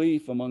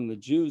unbelief among the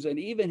Jews and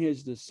even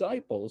his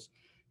disciples,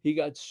 he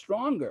got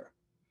stronger.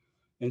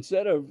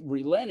 Instead of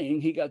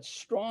relenting, he got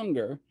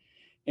stronger.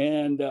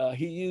 And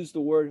he used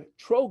the word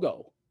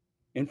trogo.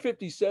 In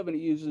 57, he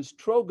uses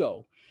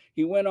trogo.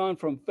 He went on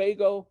from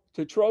phago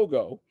to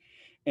trogo.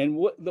 And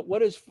what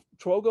does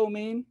trogo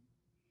mean?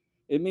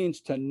 It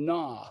means to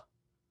gnaw,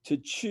 to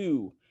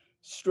chew,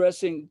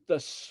 stressing the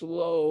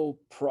slow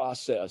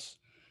process.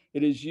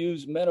 It is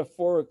used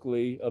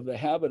metaphorically of the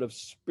habit of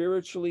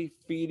spiritually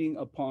feeding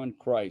upon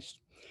Christ.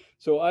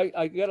 So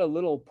I got a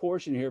little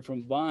portion here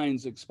from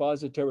Vine's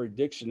expository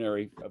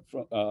dictionary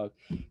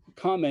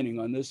commenting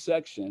on this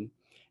section.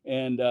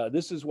 And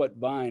this is what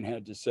Vine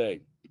had to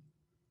say.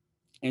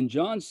 In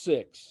John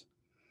 6,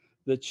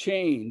 the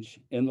change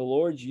in the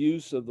Lord's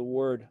use of the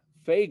word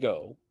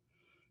phago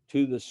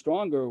to the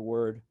stronger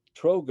word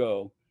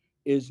trogo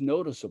is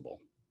noticeable.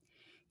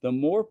 The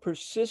more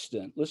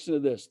persistent, listen to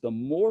this, the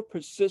more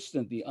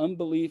persistent the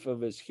unbelief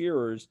of his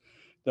hearers,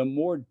 the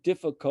more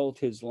difficult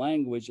his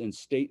language and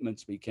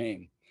statements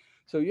became.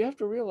 So you have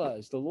to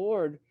realize the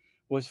Lord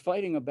was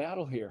fighting a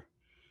battle here.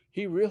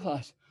 He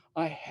realized,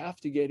 I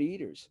have to get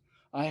eaters.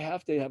 I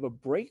have to have a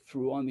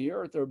breakthrough on the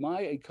earth or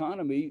my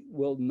economy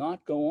will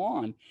not go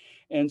on.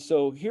 And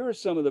so here are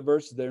some of the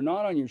verses. They're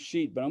not on your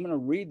sheet, but I'm going to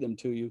read them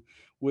to you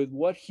with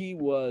what he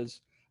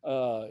was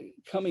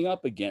coming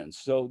up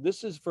against. So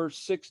this is verse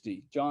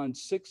 60, John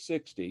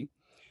 6:60.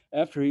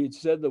 After he had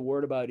said the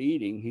word about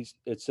eating,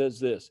 it says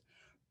this: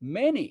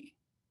 many,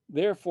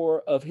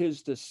 therefore, of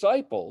his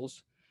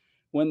disciples,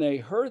 when they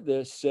heard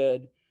this,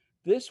 said,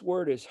 this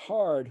word is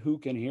hard, who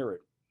can hear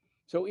it?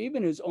 So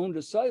even his own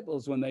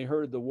disciples, when they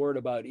heard the word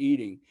about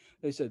eating,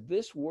 they said,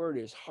 this word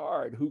is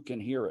hard, who can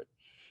hear it?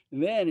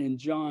 And then in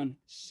John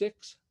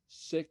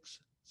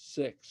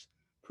 6:6:6,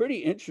 pretty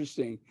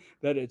interesting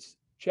that it's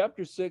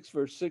chapter 6,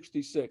 verse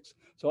 66.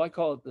 So I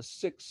call it the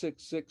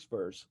 666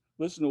 verse.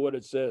 Listen to what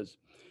it says.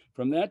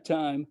 From that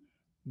time,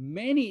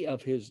 many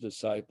of his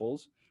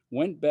disciples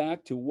went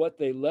back to what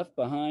they left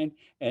behind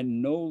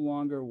and no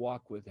longer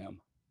walked with him.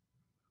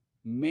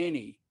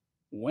 Many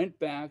went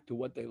back to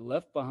what they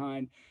left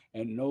behind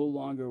and no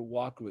longer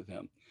walked with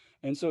him.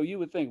 And so you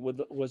would think,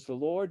 was the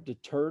Lord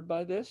deterred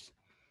by this?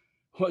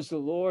 Was the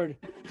Lord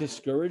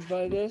discouraged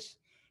by this?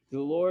 Did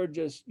the Lord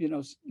just,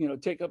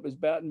 take up his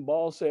bat and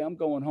ball, say, I'm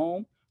going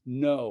home?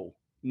 No,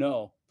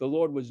 no, the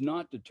Lord was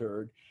not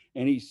deterred.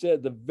 And he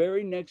said the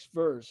very next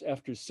verse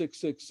after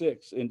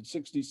 666 and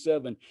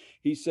 67,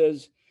 he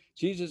says,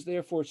 Jesus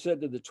therefore said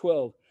to the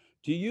 12,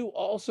 do you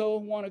also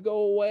want to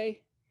go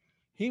away?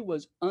 He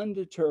was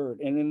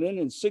undeterred. And then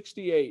in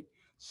 68,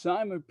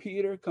 Simon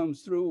Peter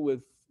comes through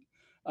with,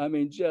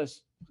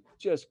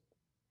 just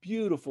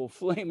beautiful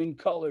flaming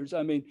colors.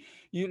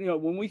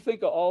 When we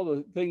think of all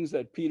the things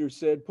that Peter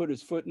said, put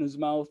his foot in his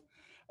mouth,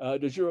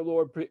 does your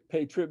Lord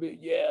pay tribute?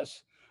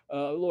 Yes.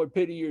 Lord,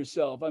 pity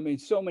yourself.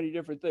 So many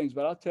different things.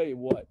 But I'll tell you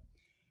what,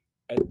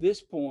 at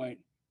this point,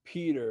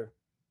 Peter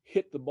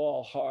hit the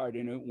ball hard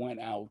and it went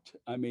out.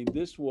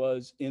 This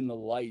was in the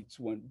lights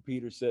when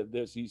Peter said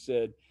this. He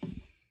said,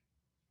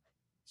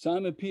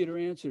 Simon Peter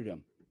answered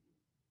him,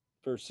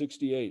 verse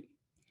 68,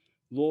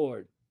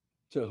 Lord,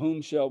 to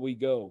whom shall we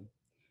go?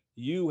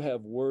 You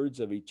have words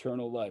of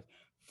eternal life.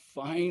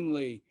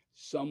 Finally,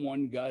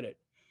 someone got it.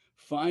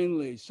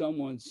 Finally,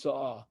 someone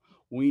saw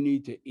we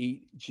need to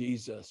eat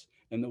Jesus.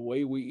 And the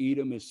way we eat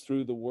him is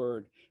through the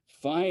word.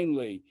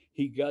 Finally,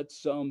 he got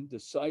some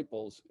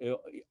disciples,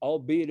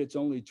 albeit it's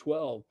only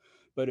 12.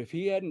 But if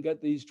he hadn't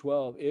got these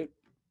 12,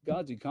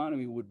 God's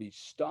economy would be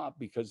stopped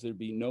because there'd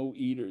be no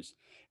eaters.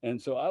 And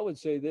so I would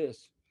say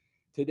this,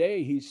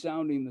 today he's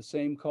sounding the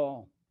same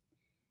call.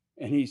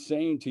 And he's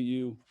saying to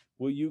you,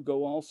 will you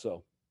go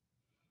also?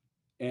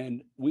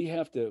 And we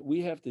have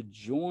to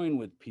join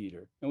with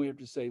Peter and we have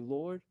to say,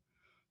 Lord,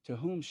 to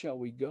whom shall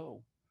we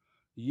go?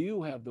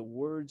 You have the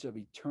words of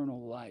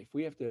eternal life.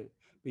 We have to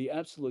be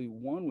absolutely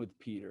one with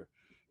Peter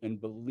and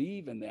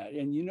believe in that.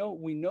 And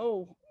we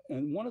know,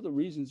 and one of the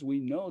reasons we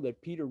know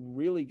that Peter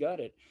really got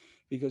it,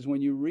 because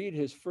when you read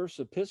his first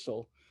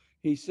epistle,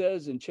 he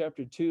says in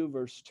chapter 2,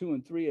 verse 2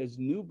 and 3, as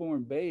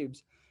newborn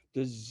babes,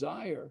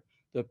 desire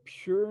the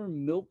pure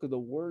milk of the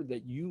word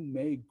that you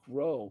may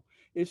grow,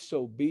 if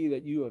so be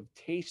that you have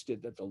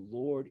tasted that the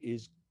Lord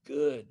is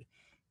good.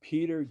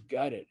 Peter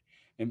got it.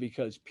 And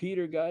because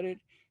Peter got it,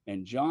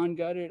 and John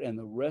got it, and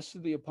the rest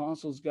of the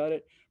apostles got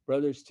it,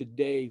 brothers,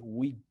 today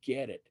we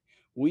get it.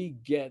 We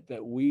get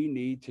that we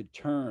need to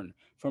turn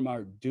from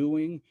our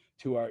doing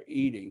to our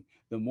eating.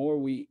 The more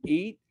we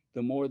eat,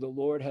 the more the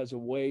Lord has a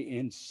way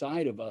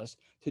inside of us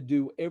to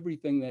do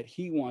everything that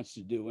he wants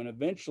to do. And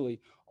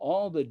eventually,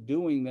 all the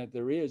doing that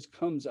there is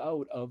comes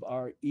out of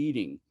our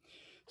eating.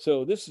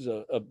 So this is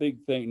a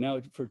big thing.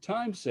 Now, for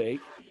time's sake,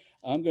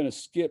 I'm going to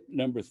skip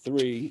number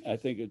 3. I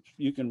think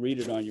you can read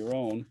it on your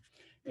own.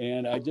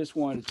 And I just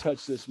want to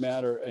touch this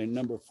matter in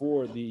number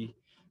 4, the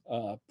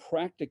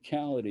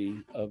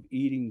practicality of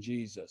eating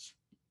Jesus.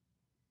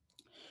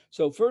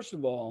 So first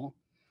of all,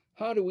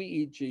 how do we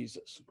eat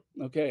Jesus?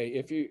 Okay,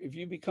 if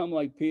you become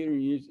like Peter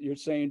and you're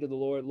saying to the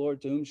Lord,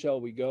 Lord, to whom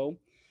shall we go?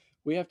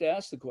 We have to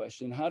ask the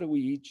question, how do we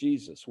eat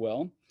Jesus?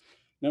 Well,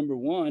 number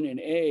 1, in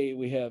A,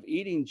 we have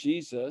eating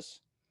Jesus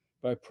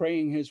by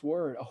praying his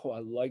word. Oh, I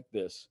like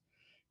this.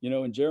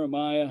 In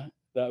Jeremiah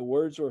Thy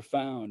words were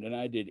found, and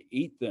I did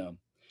eat them.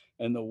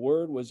 And the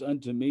word was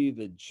unto me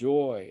the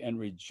joy and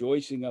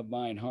rejoicing of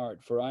mine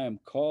heart, for I am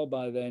called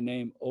by thy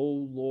name, O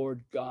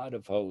Lord God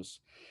of hosts.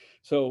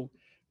 So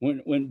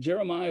when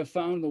Jeremiah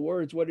found the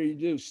words, what did he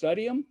do?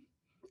 Study them,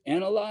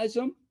 analyze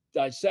them,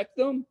 dissect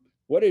them.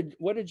 What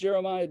did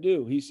Jeremiah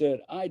do? He said,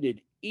 I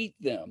did eat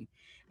them.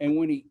 And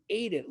when he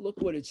ate it, look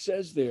what it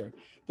says there.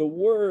 The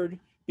word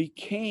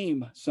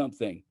became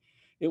something.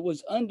 It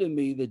was unto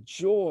me the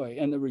joy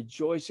and the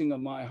rejoicing of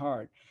my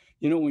heart.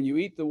 You know, when you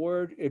eat the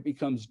word, it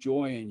becomes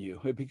joy in you.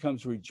 It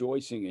becomes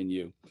rejoicing in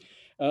you.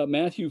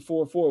 Matthew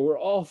 4:4, we're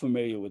all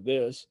familiar with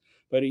this.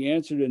 But he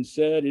answered and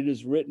said, it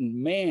is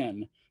written,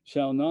 man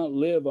shall not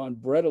live on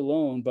bread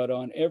alone, but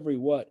on every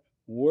what?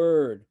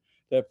 Word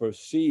that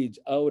proceeds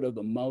out of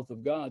the mouth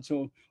of God.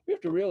 So we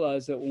have to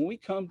realize that when we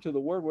come to the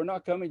word, we're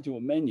not coming to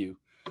a menu.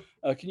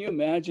 Can you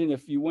imagine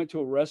if you went to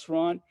a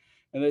restaurant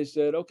and they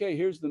said, okay,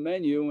 here's the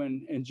menu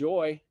and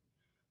enjoy?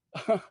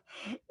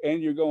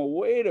 And you're going,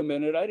 wait a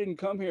minute, I didn't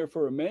come here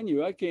for a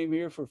menu. I came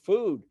here for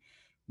food.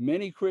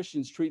 Many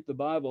Christians treat the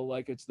Bible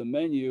like it's the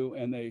menu,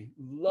 and they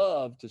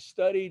love to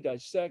study,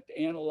 dissect,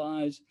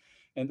 analyze,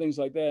 and things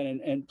like that.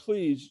 And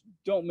please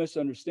don't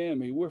misunderstand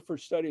me. We're for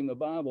studying the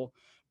Bible,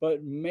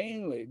 but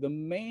mainly the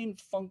main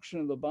function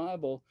of the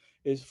Bible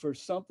is for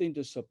something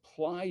to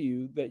supply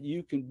you that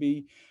you can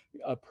be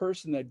a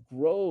person that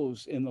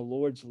grows in the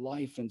Lord's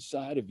life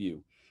inside of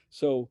you.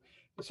 So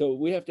so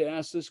we have to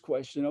ask this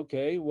question,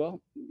 okay,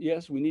 well,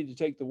 yes, we need to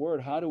take the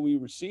word. How do we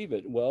receive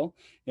it? Well,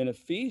 in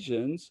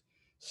Ephesians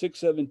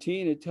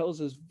 6:17, it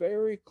tells us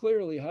very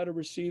clearly how to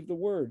receive the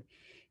word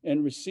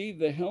and receive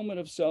the helmet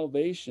of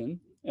salvation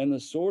and the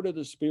sword of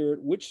the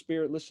Spirit, which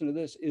Spirit, listen to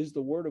this, is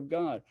the word of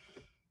God.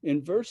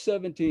 In verse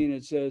 17,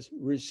 it says,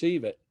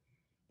 receive it.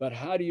 But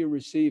how do you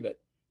receive it?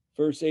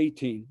 Verse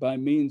 18, by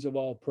means of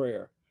all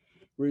prayer.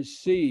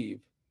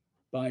 Receive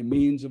by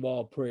means of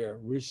all prayer.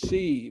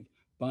 Receive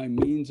by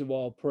means of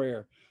all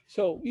prayer.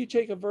 So you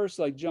take a verse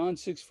like John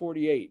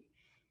 6:48,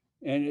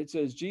 and it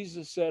says,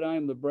 Jesus said, I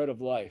am the bread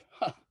of life.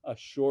 A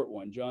short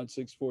one, John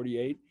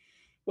 6:48.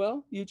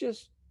 Well, you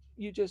just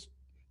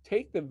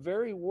take the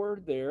very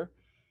word there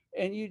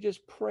and you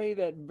just pray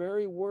that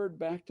very word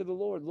back to the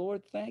Lord.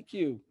 Lord, thank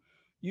you.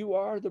 You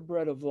are the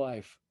bread of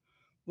life.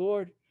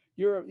 Lord,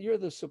 you're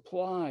the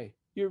supply.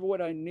 You're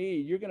what I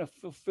need. You're going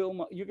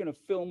to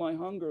fill my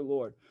hunger,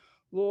 Lord.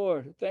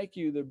 Lord, thank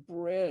you, the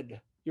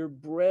bread, your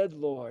bread,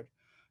 Lord,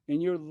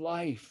 and your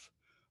life.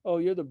 Oh,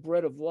 you're the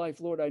bread of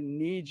life. Lord, I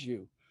need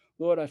you.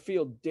 Lord, I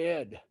feel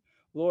dead.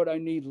 Lord, I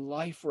need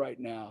life right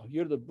now.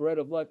 You're the bread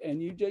of life.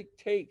 And you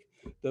take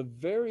the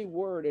very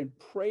word and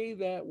pray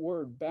that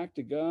word back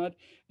to God,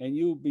 and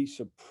you'll be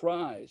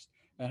surprised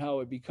at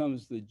how it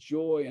becomes the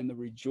joy and the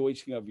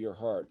rejoicing of your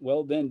heart.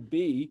 Well, then,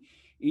 B,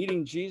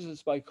 eating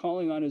Jesus by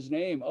calling on his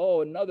name.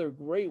 Oh, another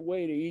great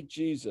way to eat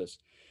Jesus.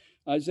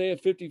 Isaiah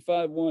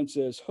 55:1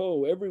 says,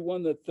 ho,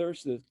 everyone that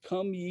thirsteth,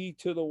 come ye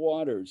to the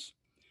waters.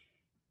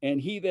 And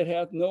he that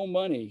hath no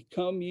money,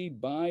 come ye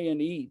buy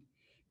and eat.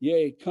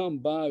 Yea, come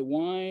buy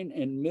wine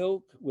and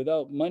milk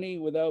without money,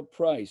 without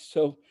price.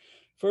 So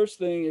first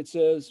thing it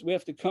says, we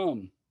have to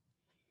come.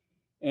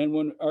 And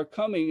when our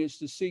coming is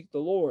to seek the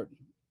Lord.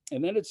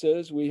 And then it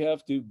says we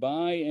have to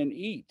buy and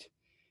eat.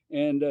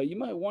 And you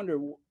might wonder,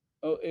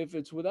 if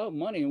it's without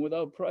money and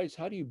without price,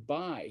 how do you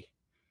buy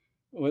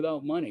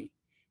without money?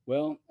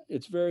 Well,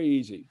 it's very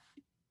easy.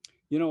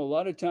 You know, a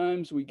lot of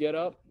times we get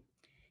up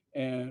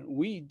and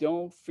we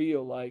don't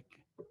feel like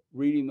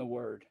reading the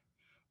word.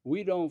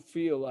 We don't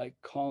feel like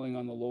calling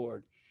on the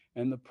Lord.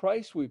 And the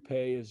price we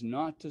pay is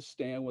not to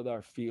stand with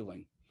our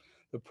feeling.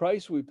 The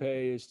price we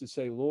pay is to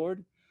say,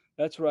 Lord,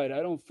 that's right.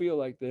 I don't feel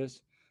like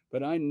this,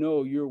 but I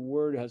know your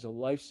word has a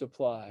life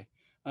supply.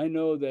 I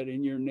know that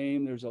in your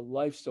name there's a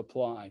life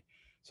supply.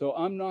 So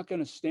I'm not going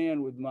to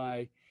stand with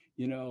my,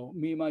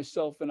 me,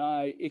 myself, and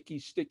I, icky,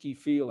 sticky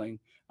feeling.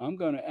 I'm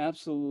going to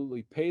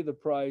absolutely pay the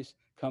price,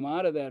 come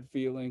out of that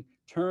feeling,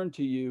 turn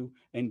to you,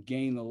 and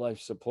gain the life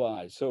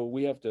supply. So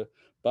we have to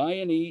buy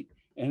and eat.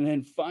 And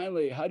then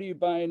finally, how do you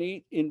buy and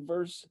eat? In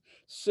verse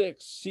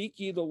 6, seek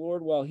ye the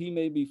Lord while he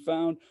may be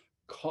found.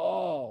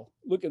 Call.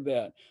 Look at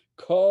that.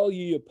 Call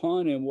ye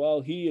upon him while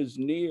he is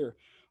near.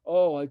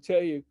 Oh, I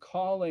tell you,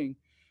 calling,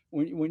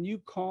 when you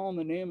call on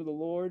the name of the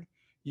Lord,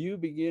 you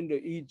begin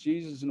to eat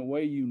Jesus in a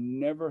way you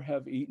never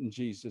have eaten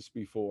Jesus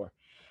before.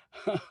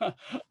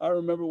 I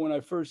remember when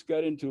I first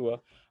got into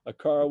a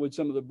car with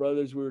some of the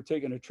brothers, we were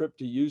taking a trip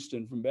to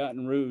Houston from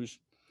Baton Rouge.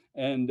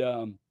 And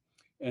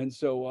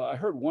so I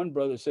heard one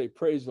brother say,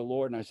 praise the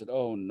Lord. And I said,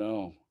 oh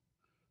no,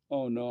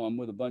 I'm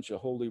with a bunch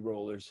of holy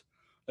rollers.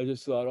 I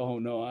just thought, oh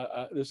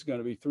no, this is going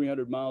to be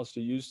 300 miles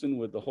to Houston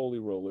with the holy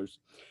rollers.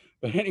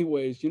 But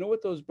anyways, you know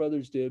what those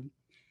brothers did?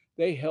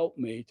 They helped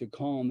me to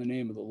call on the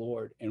name of the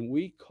Lord. And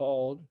we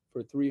called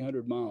for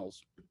 300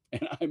 miles.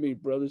 And I mean,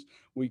 brothers,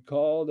 we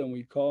called and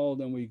we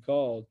called and we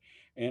called.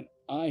 And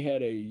I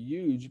had a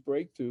huge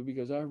breakthrough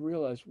because I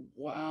realized,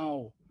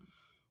 wow,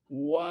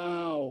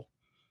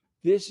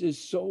 this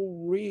is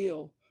so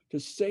real. To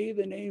say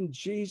the name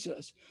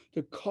Jesus,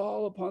 to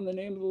call upon the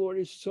name of the Lord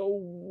is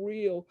so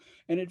real,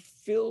 and it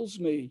fills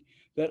me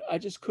that I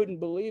just couldn't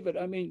believe it.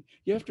 I mean,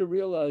 you have to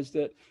realize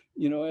that,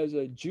 as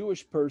a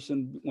Jewish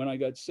person, when I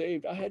got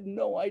saved, I had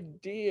no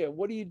idea.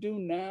 What do you do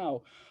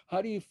now?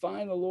 How do you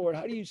find the Lord?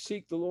 How do you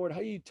seek the Lord? How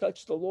do you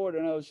touch the Lord?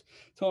 And I was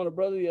telling a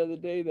brother the other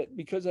day that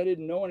because I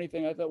didn't know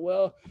anything, I thought,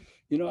 well,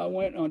 I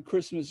went on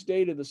Christmas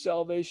Day to the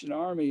Salvation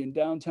Army in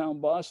downtown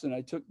Boston.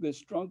 I took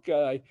this drunk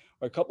guy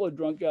or a couple of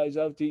drunk guys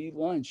out to eat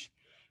lunch,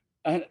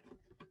 and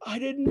I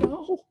didn't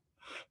know.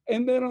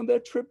 And then on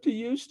that trip to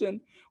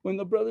Houston, when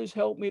the brothers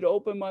helped me to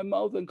open my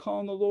mouth and call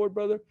on the Lord,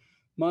 brother,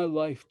 my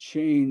life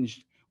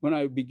changed when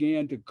I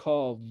began to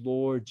call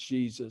Lord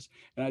Jesus.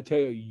 And I tell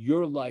you,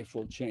 your life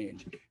will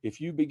change.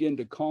 If you begin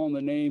to call on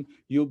the name,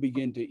 you'll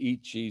begin to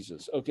eat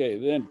Jesus. Okay,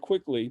 then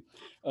quickly,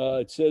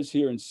 it says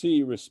here in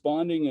C,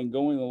 responding and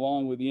going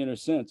along with the inner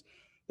sense.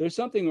 There's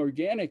something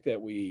organic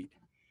that we eat.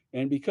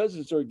 And because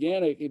it's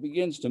organic, it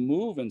begins to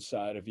move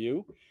inside of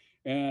you.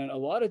 And a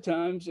lot of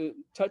times it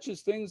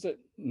touches things that,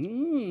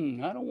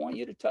 I don't want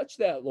you to touch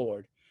that,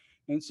 Lord.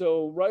 And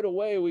so right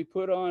away we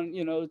put on,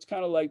 it's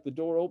kind of like the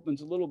door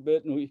opens a little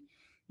bit and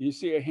you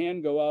see a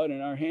hand go out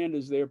and our hand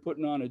is there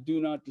putting on a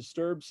do not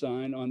disturb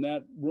sign on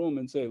that room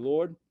and say,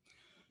 Lord,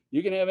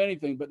 you can have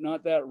anything, but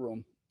not that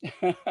room.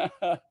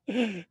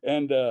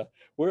 And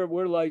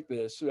we're like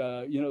this,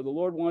 the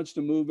Lord wants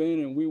to move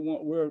in and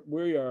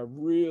we are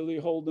really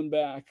holding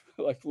back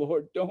like,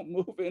 Lord, don't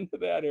move into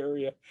that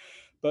area.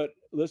 But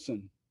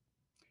listen,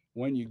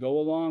 when you go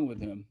along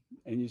with him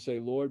and you say,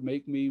 Lord,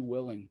 make me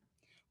willing.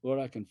 Lord,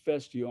 I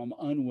confess to you, I'm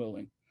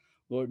unwilling.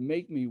 Lord,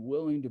 make me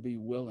willing to be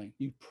willing.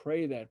 You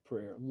pray that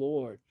prayer.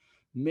 Lord,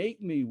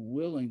 make me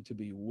willing to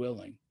be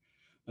willing.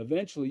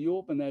 Eventually, you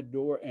open that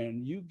door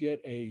and you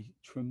get a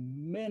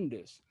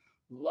tremendous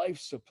life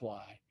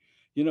supply.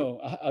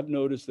 I've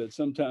noticed that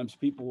sometimes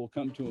people will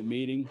come to a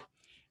meeting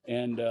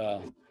and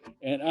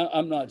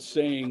I'm not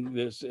saying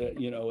this,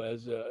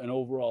 as an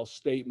overall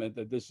statement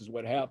that this is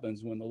what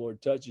happens when the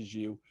Lord touches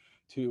you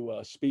to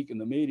speak in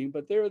the meeting,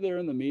 but they're there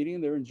in the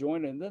meeting, they're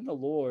enjoying it, and then the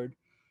Lord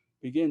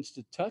begins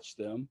to touch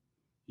them.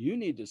 You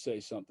need to say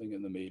something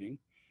in the meeting.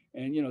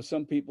 And,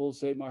 some people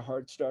say my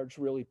heart starts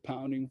really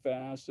pounding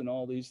fast and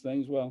all these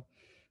things. Well,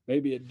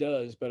 maybe it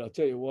does, but I'll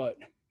tell you what,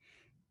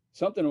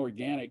 something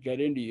organic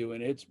got into you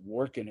and it's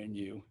working in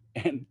you.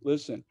 And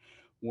listen,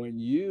 when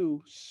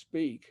you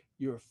speak,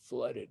 you're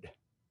flooded.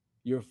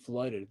 You're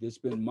flooded. It's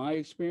been my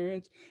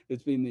experience.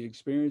 It's been the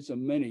experience of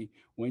many.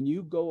 When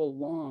you go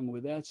along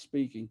with that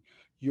speaking,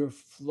 you're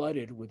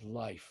flooded with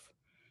life.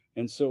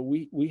 And so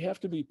we have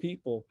to be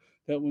people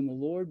that when the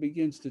Lord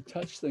begins to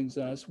touch things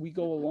on us, we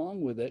go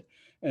along with it.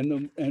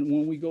 And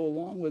when we go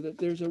along with it,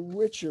 there's a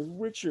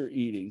richer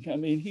eating. I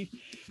mean,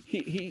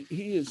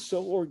 he is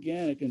so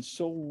organic and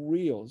so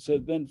real. So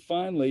then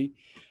finally,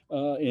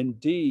 in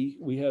D,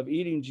 we have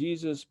eating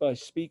Jesus by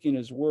speaking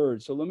his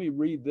word. So let me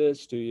read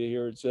this to you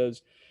here. It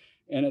says,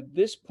 and at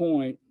this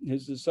point,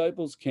 his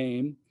disciples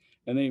came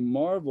and they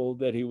marveled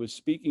that he was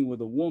speaking with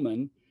a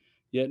woman,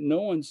 yet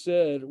no one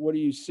said, what are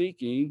you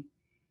seeking?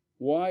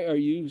 Why are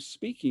you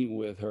speaking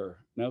with her?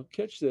 Now,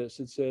 catch this.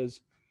 It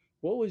says,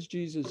 what was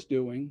Jesus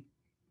doing?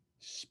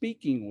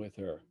 Speaking with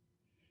her.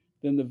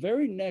 Then the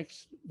very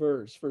next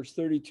verse, verse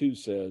 32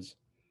 says,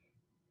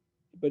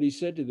 but he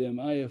said to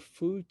them, I have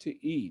food to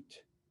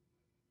eat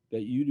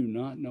that you do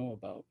not know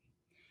about.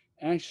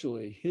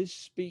 Actually, his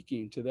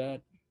speaking to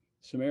that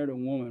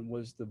Samaritan woman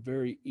was the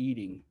very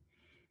eating.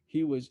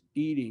 He was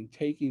eating,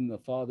 taking the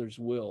Father's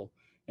will,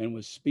 and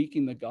was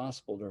speaking the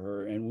gospel to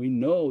her. And we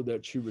know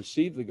that she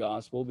received the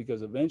gospel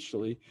because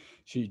eventually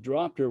she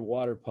dropped her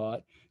water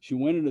pot. She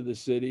went into the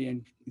city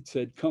and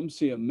said, come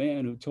see a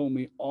man who told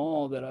me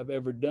all that I've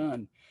ever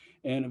done.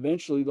 And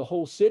eventually the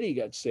whole city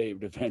got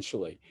saved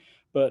eventually.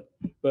 But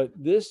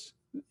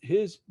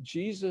his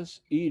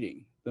Jesus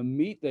eating, the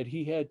meat that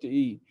he had to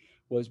eat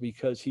was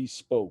because he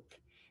spoke.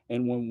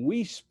 And when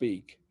we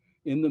speak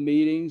in the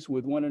meetings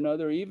with one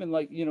another, even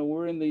like,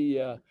 we're in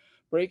the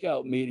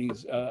breakout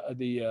meetings,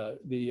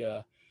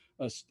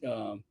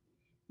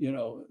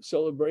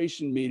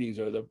 celebration meetings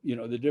or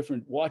the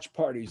different watch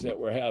parties that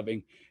we're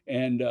having.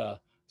 And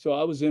so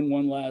I was in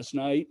one last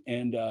night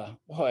and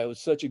wow, it was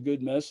such a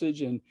good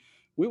message. And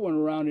we went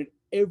around and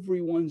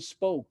everyone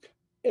spoke,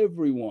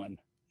 everyone.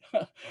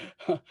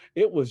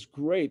 It was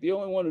great. The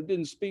only one who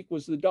didn't speak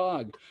was the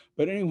dog.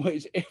 But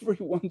anyways,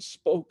 everyone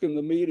spoke in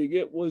the meeting.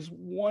 It was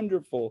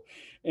wonderful.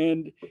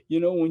 And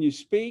when you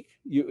speak,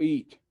 you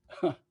eat.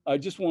 I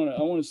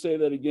want to say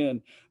that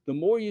again. The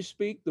more you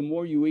speak, the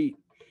more you eat.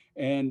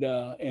 And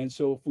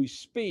so if we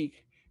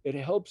speak, it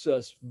helps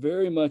us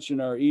very much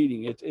in our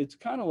eating. It's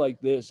kind of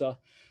like this. I'll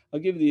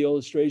give you the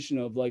illustration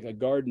of like a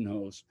garden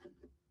hose.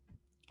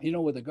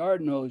 With a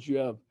garden hose, you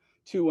have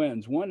two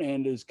ends. One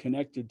end is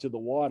connected to the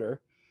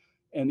water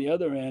and the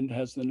other end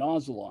has the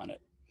nozzle on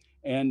it.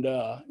 And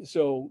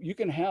so you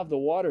can have the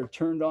water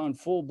turned on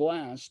full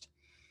blast,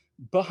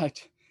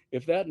 but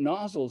if that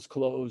nozzle is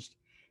closed,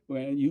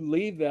 when you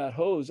leave that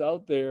hose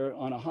out there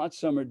on a hot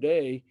summer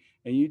day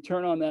and you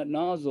turn on that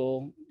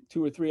nozzle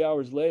 2 or 3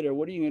 hours later,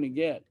 what are you going to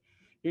get?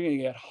 You're going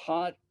to get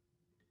hot,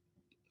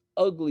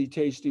 ugly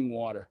tasting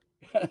water.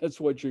 That's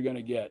what you're going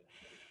to get.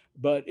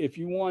 But if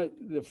you want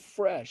the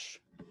fresh,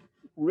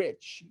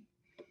 rich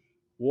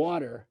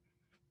water,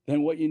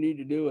 then what you need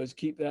to do is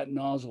keep that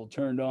nozzle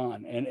turned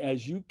on. And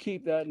as you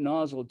keep that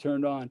nozzle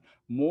turned on,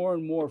 more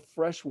and more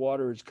fresh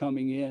water is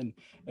coming in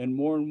and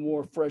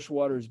more fresh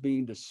water is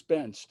being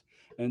dispensed.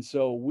 And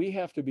so we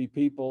have to be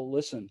people,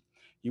 listen,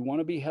 you want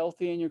to be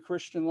healthy in your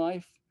Christian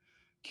life?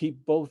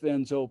 Keep both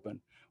ends open.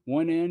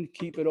 One end,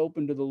 keep it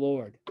open to the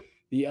Lord.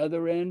 The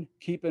other end,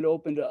 keep it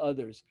open to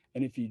others.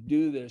 And if you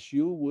do this,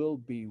 you will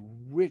be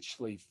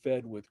richly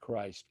fed with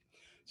Christ.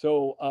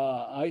 So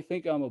I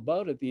think I'm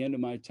about at the end of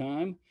my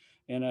time.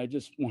 And I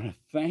just want to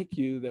thank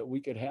you that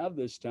we could have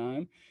this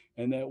time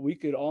and that we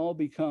could all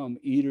become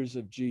eaters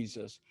of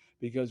Jesus.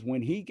 Because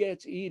when he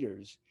gets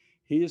eaters,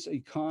 his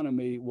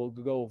economy will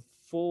go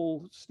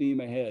full steam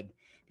ahead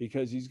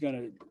because he's going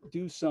to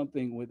do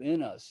something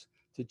within us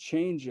to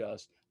change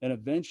us and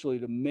eventually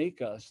to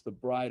make us the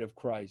bride of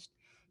Christ.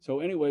 So,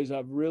 anyways,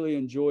 I've really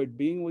enjoyed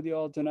being with you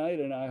all tonight,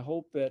 and I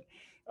hope that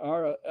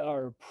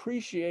our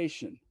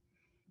appreciation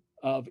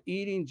of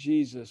eating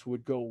Jesus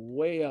would go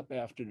way up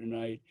after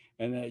tonight,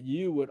 and that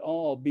you would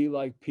all be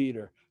like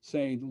Peter,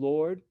 saying,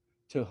 Lord,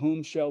 to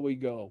whom shall we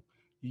go?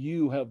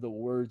 You have the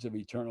words of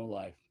eternal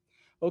life.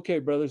 Okay,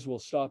 brothers, we'll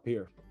stop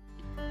here.